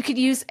Sheet. You could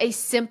use a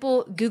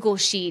simple Google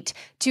Sheet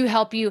to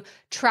help you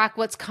track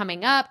what's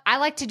coming up. I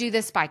like to do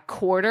this by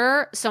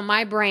quarter. So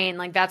my brain,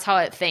 like that's how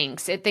it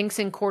thinks. It thinks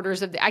in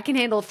quarters I can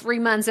handle 3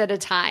 months at a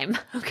time.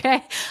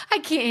 Okay. I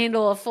can't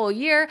handle a full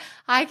year.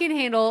 I can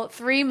handle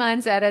 3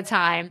 months at a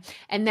time.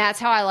 And that's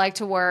how I like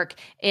to work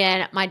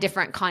in my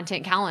different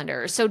content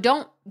calendars. So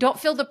don't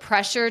feel the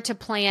pressure to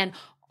plan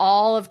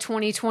all of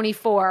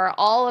 2024,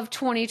 all of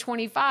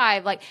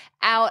 2025, like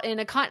out in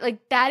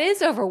like that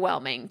is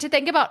overwhelming to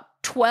think about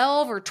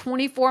 12 or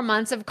 24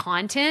 months of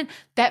content.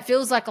 That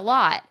feels like a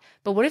lot.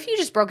 But what if you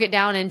just broke it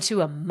down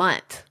into a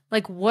month?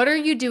 Like, what are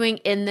you doing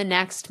in the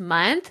next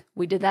month?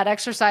 We did that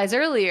exercise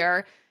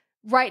earlier.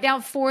 Write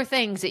down 4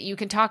 things that you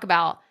can talk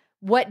about.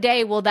 What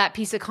day will that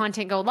piece of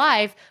content go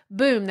live?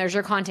 Boom, there's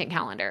your content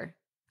calendar.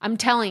 I'm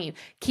telling you,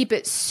 keep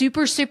it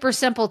super, super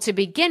simple to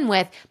begin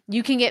with.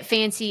 You can get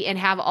fancy and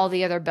have all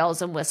the other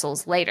bells and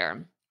whistles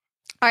later.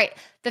 All right,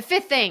 the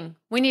 5th thing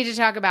we need to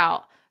talk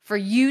about for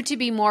you to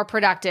be more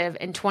productive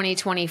in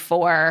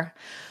 2024,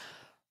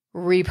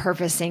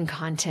 repurposing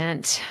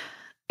content.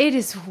 It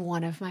is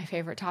one of my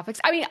favorite topics.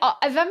 I mean,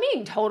 if I'm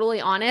being totally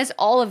honest,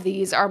 all of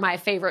these are my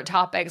favorite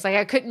topics. Like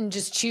I couldn't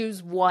just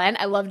choose one.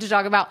 I love to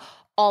talk about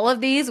all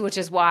of these, which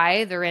is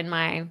why they're in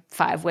my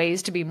 5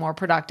 ways to be more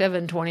productive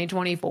in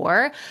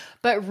 2024.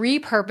 But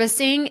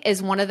repurposing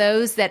is one of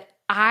those that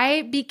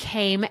I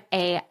became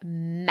a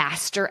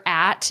master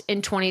at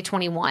in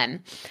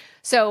 2021.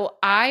 So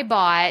I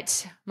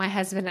bought, my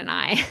husband and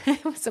I,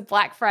 it was a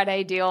Black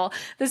Friday deal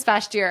this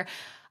past year.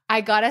 I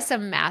got us a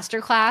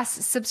masterclass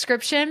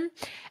subscription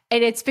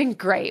and it's been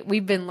great.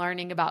 We've been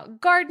learning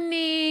about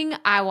gardening.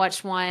 I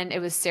watched one, it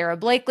was Sarah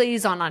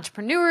Blakely's on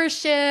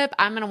entrepreneurship.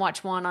 I'm going to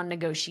watch one on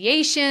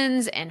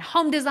negotiations and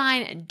home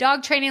design and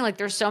dog training. Like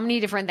there's so many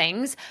different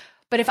things.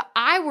 But if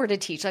I were to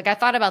teach, like I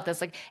thought about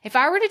this, like if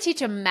I were to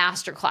teach a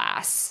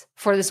masterclass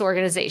for this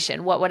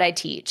organization, what would I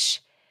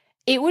teach?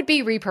 It would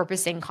be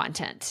repurposing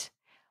content.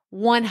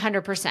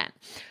 100%.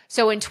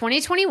 So in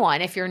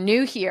 2021, if you're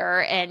new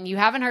here and you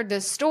haven't heard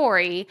this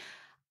story,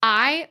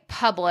 I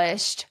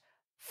published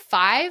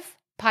 5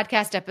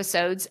 podcast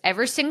episodes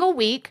every single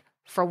week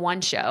for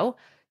one show,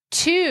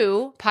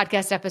 2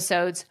 podcast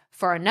episodes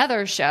for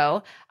another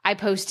show. I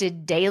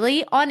posted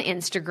daily on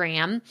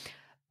Instagram,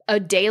 a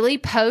daily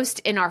post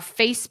in our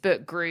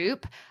Facebook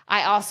group.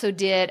 I also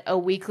did a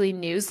weekly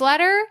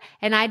newsletter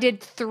and I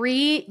did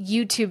 3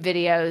 YouTube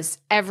videos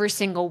every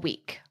single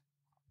week.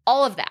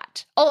 All of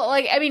that.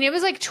 It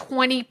was like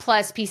 20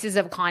 plus pieces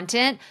of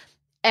content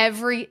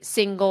every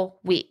single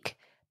week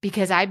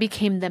because I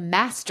became the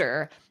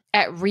master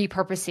at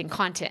repurposing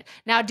content.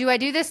 Now, do I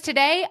do this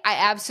today? I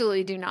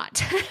absolutely do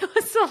not. It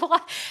was a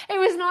lot. It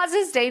was not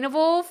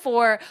sustainable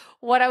for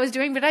what I was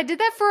doing, but I did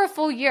that for a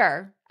full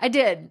year. I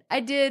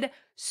did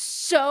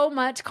so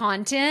much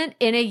content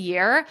in a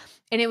year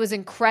and it was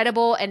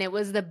incredible. And it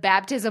was the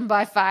baptism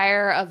by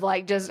fire of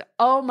like, just,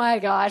 oh my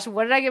gosh,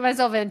 what did I get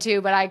myself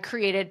into? But I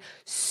created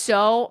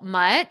so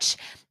much.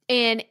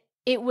 And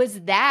it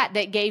was that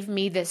gave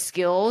me the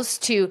skills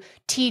to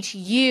teach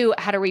you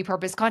how to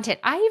repurpose content.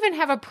 I even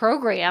have a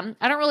program.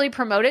 I don't really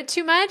promote it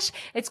too much.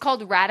 It's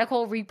called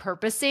Radical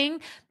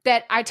Repurposing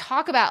that I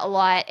talk about a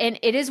lot. And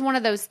it is one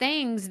of those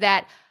things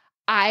that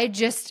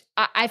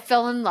I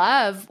fell in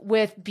love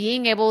with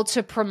being able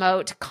to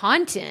promote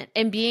content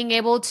and being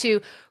able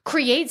to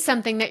create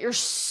something that you're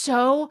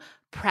so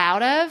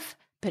proud of,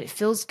 but it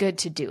feels good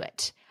to do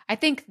it. I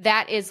think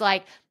that is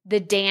like the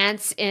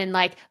dance in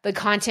like the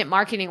content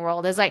marketing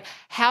world is like,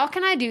 how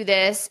can I do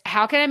this?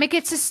 How can I make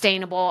it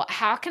sustainable?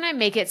 How can I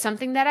make it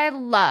something that I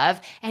love?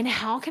 And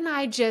how can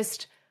I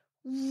just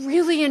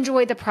really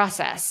enjoy the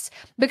process?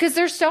 Because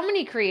there's so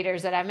many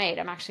creators that I've made.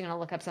 I'm actually going to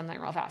look up something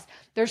real fast.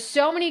 There's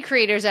so many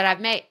creators that I've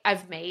met.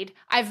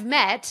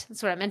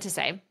 That's what I meant to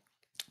say.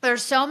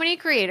 There's so many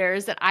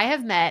creators that I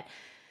have met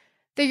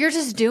that you're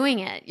just doing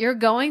it. You're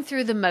going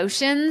through the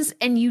motions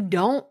and you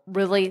don't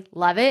really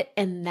love it.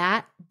 And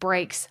that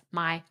breaks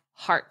my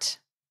heart.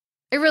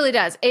 It really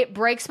does. It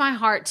breaks my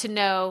heart to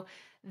know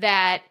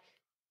that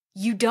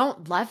you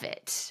don't love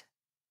it.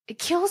 It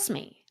kills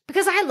me.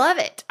 Because I love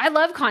it. I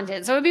love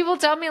content. So when people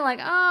tell me like,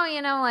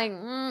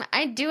 oh,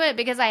 I do it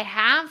because I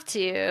have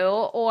to,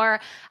 or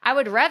I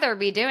would rather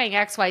be doing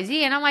X, Y,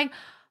 Z. And I'm like,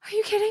 are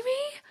you kidding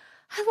me?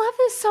 I love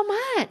this so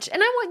much.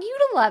 And I want you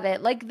to love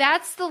it. Like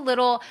that's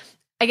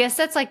I guess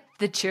that's like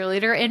the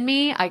cheerleader in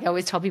me. I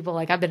always tell people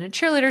like, I've been a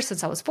cheerleader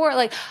since I was 4.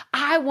 Like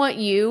I want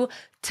you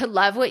to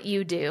love what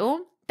you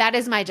do. That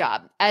is my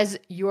job as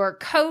your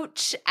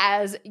coach,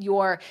 as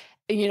your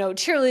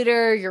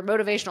cheerleader, your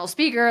motivational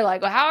speaker,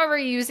 like however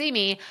you see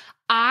me,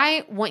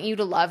 I want you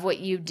to love what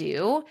you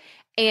do.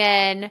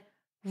 And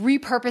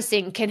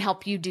repurposing can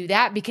help you do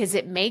that because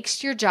it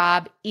makes your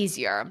job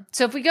easier.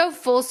 So if we go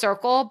full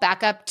circle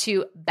back up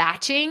to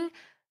batching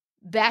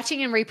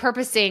and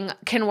repurposing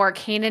can work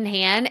hand in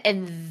hand.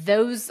 And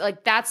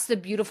that's the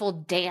beautiful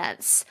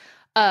dance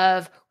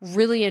of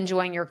really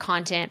enjoying your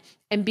content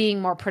and being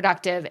more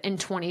productive in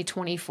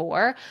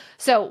 2024.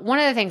 So one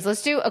of the things,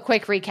 let's do a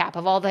quick recap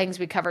of all the things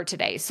we covered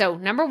today. So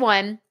number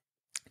 1,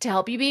 to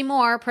help you be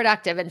more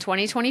productive in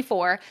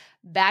 2024,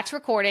 batch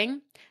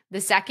recording.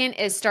 The second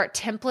is start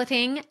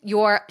templating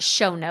your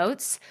show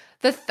notes.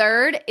 The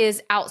third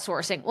is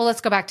outsourcing. Well,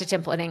 let's go back to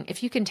templating.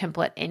 If you can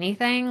template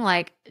anything,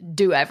 like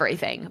do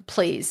everything,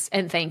 please.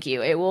 And thank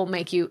you. It will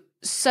make you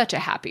such a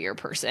happier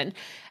person.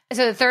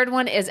 So the third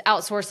one is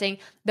outsourcing.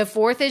 The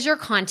fourth is your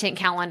content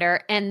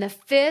calendar. And the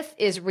fifth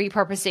is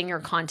repurposing your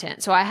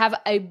content. So I have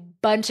a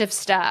bunch of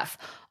stuff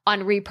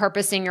on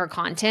repurposing your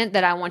content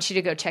that I want you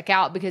to go check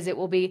out because it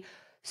will be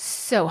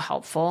so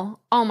helpful.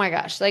 Oh my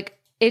gosh. Like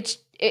it's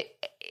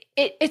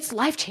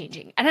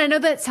life-changing. And I know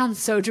that sounds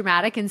so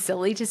dramatic and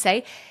silly to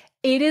say.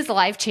 It is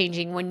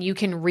life-changing when you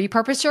can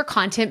repurpose your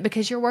content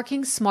because you're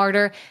working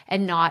smarter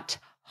and not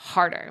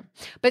harder.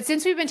 But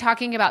since we've been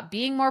talking about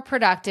being more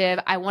productive,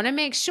 I want to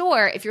make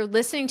sure if you're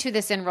listening to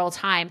this in real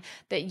time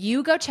that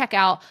you go check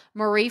out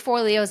Marie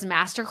Forleo's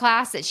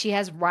masterclass that she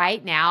has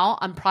right now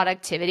on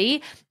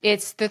productivity.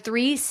 It's the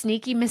 3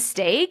 sneaky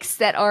mistakes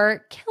that are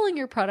killing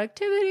your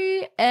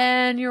productivity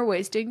and you're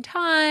wasting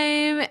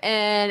time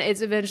and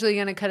it's eventually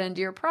going to cut into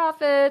your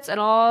profits and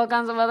all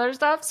kinds of other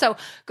stuff. So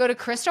go to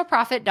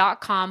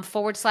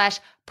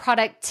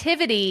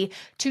crystalprofit.com/productivity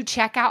to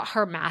check out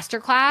her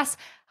masterclass.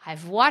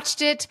 I've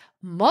watched it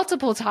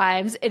multiple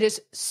times. It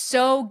is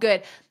so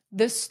good.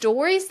 The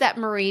stories that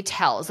Marie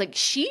tells, like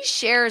she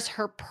shares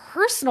her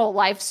personal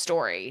life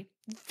story.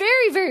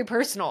 Very, very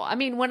personal. I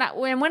mean, when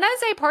I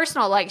say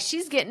personal, like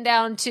she's getting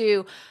down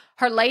to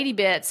her lady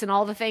bits and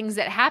all the things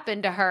that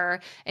happened to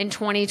her in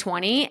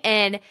 2020.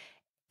 And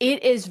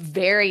it is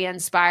very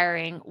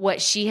inspiring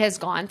what she has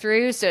gone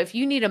through. So if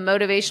you need a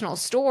motivational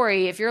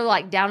story, if you're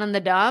like down in the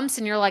dumps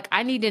and you're like,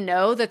 I need to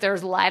know that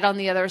there's light on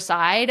the other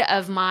side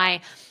of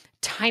my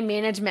time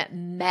management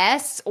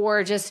mess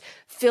or just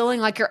feeling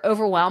like you're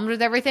overwhelmed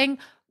with everything,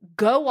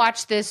 go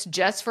watch this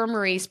just for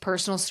Marie's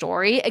personal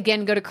story.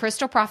 Again, go to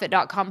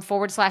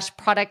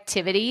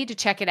crystalprofit.com/productivity to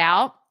check it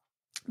out.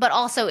 But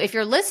also, if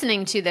you're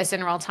listening to this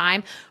in real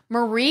time,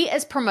 Marie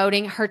is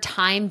promoting her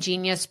Time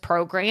Genius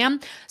program.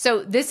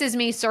 So this is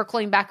me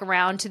circling back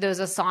around to those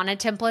Asana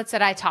templates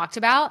that I talked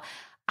about.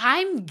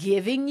 I'm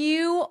giving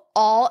you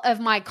all of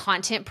my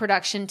content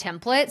production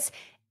templates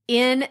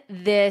in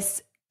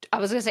this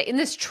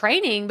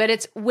training, but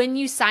it's when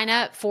you sign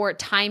up for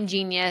Time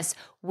Genius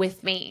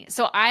with me.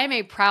 So I am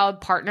a proud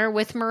partner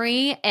with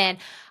Marie and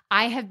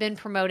I have been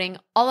promoting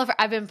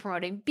I've been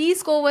promoting B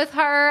School with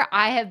her.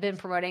 I have been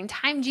promoting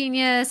Time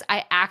Genius.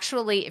 I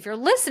actually, if you're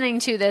listening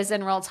to this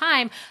in real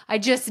time, I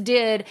just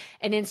did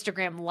an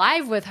Instagram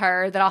live with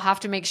her that I'll have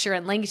to make sure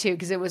and link to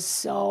because it was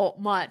so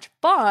much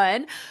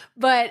fun.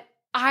 But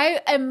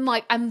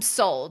I'm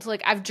sold.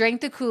 Like I've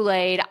drank the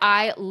Kool-Aid.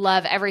 I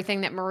love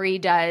everything that Marie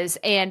does.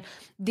 And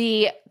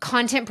the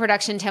content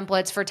production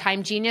templates for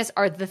Time Genius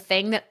are the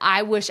thing that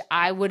I wish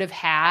I would have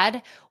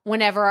had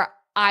whenever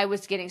I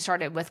was getting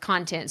started with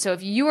content. So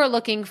if you are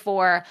looking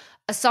for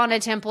Asana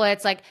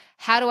templates, like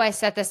how do I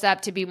set this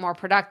up to be more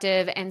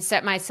productive and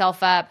set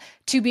myself up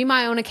to be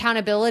my own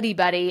accountability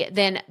buddy,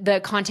 then the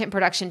content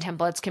production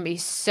templates can be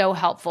so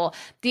helpful.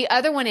 The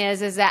other one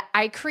is that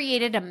I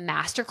created a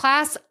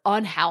masterclass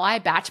on how I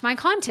batch my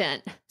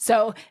content.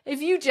 So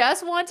if you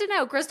just want to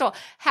know, Crystal,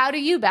 how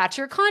do you batch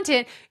your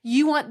content?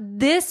 You want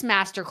this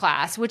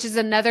masterclass, which is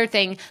another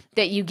thing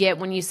that you get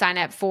when you sign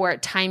up for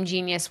Time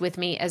Genius with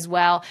me as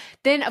well.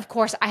 Then, of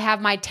course, I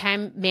have my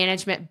time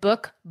management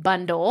book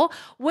bundle,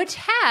 which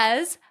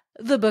has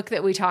the book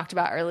that we talked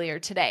about earlier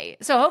today.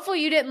 So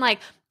hopefully you didn't like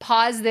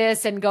pause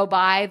this and go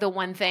buy the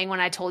one thing when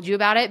I told you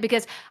about it,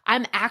 because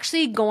I'm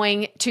actually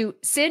going to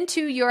send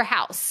to your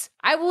house.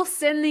 I will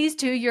send these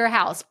to your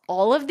house.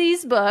 All of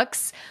these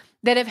books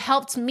that have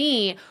helped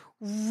me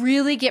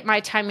really get my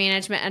time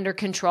management under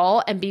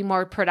control and be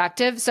more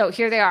productive. So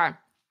here they are.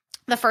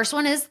 The first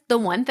one is The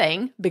One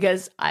Thing,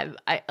 because like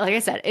I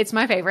said, it's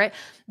my favorite.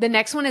 The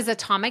next one is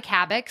Atomic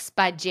Habits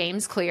by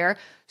James Clear.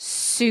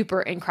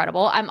 Super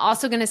incredible. I'm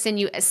also going to send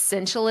you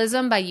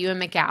Essentialism by Ewan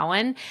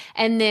McGowan,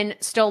 and then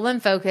Stolen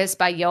Focus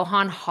by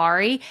Johan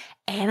Hari.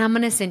 And I'm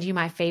going to send you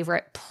my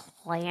favorite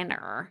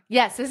planner.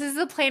 Yes, this is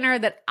the planner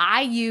that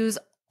I use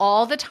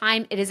all the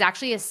time. It is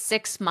actually a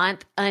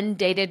 6-month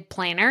undated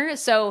planner.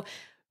 So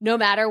no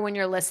matter when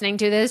you're listening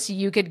to this,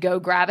 you could go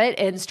grab it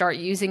and start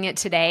using it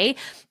today.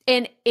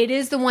 And it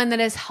is the one that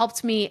has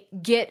helped me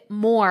get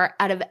more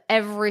out of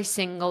every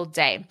single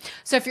day.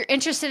 So if you're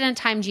interested in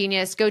Time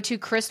Genius, go to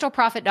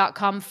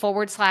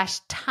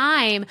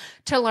crystalprofit.com/time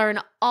to learn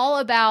all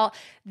about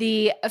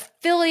the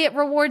affiliate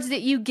rewards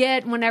that you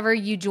get whenever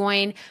you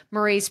join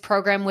Marie's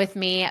program with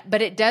me.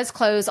 But it does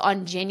close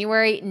on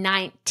January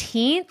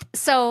 19th.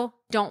 So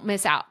don't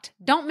miss out.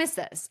 Don't miss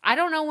this. I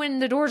don't know when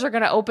the doors are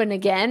going to open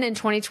again in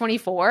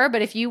 2024,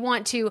 but if you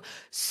want to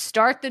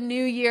start the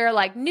new year,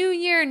 like new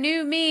year,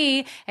 new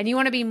me, and you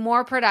want to be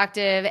more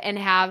productive and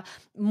have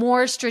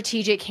more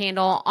strategic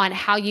handle on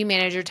how you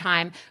manage your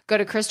time, go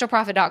to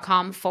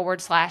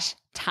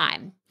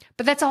crystalprofit.com/time.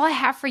 But that's all I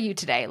have for you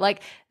today.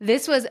 Like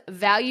this was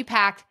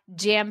value-packed,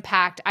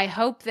 jam-packed. I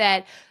hope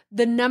that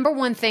the number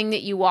one thing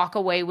that you walk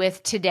away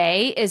with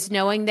today is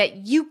knowing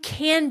that you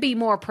can be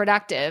more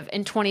productive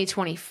in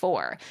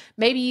 2024.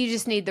 Maybe you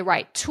just need the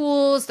right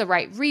tools, the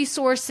right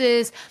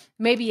resources,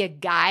 maybe a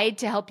guide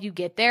to help you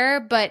get there,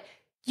 but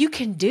you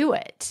can do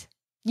it.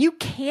 You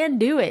can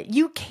do it.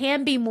 You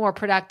can be more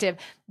productive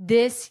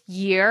this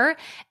year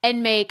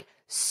and make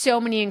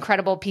so many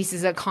incredible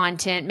pieces of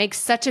content, make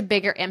such a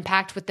bigger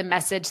impact with the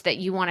message that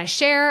you want to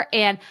share,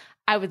 and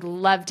I would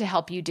love to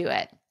help you do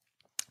it.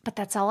 But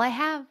that's all I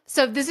have.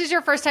 So if this is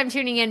your first time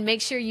tuning in, make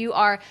sure you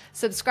are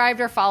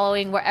subscribed or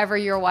following wherever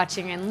you're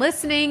watching and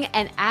listening.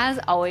 And as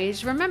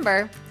always,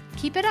 remember,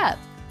 keep it up.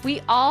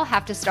 We all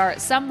have to start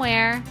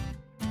somewhere.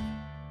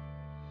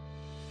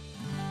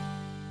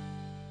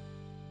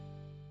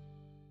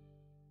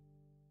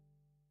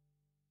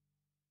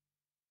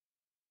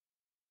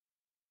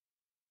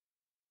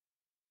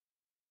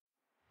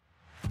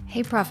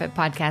 Hey, Profit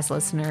Podcast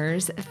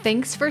listeners.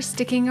 Thanks for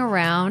sticking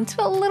around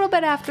to a little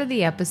bit after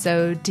the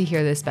episode to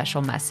hear this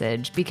special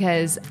message,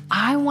 because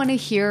I want to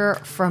hear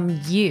from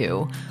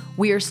you.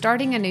 We are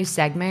starting a new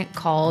segment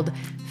called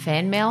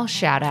Fan Mail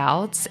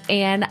Shoutouts,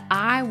 and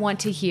I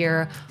want to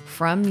hear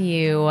from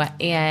you,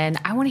 and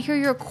I want to hear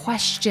your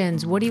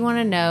questions. What do you want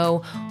to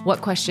know?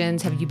 What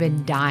questions have you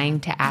been dying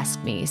to ask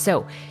me?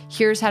 So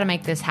here's how to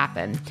make this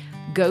happen.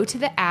 Go to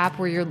the app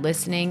where you're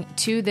listening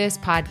to this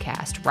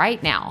podcast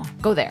right now.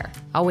 Go there.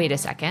 I'll wait a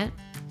second.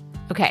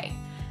 Okay.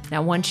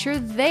 Now, once you're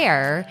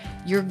there,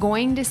 you're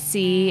going to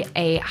see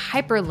a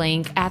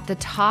hyperlink at the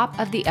top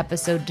of the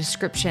episode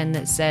description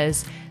that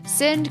says,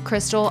 send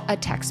Crystal a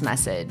text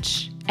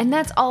message. And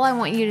that's all I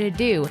want you to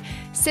do.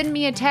 Send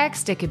me a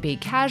text. It could be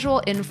casual,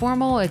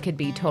 informal. It could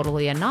be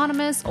totally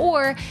anonymous.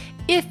 Or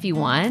if you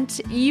want,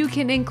 you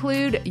can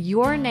include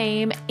your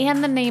name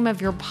and the name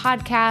of your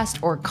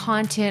podcast or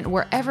content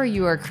wherever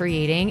you are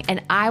creating,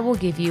 and I will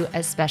give you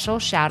a special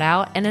shout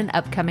out in an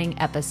upcoming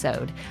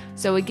episode.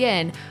 So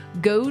again,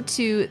 go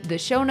to the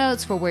show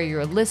notes for where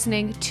you're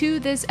listening to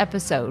this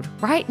episode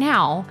right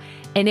now,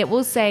 and it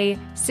will say,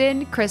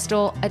 send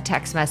Crystal a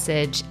text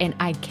message. And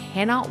I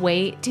cannot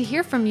wait to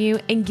hear from you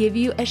and give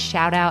you a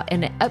shout out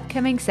in an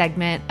upcoming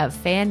segment of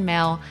Fan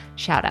Mail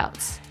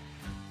Shoutouts.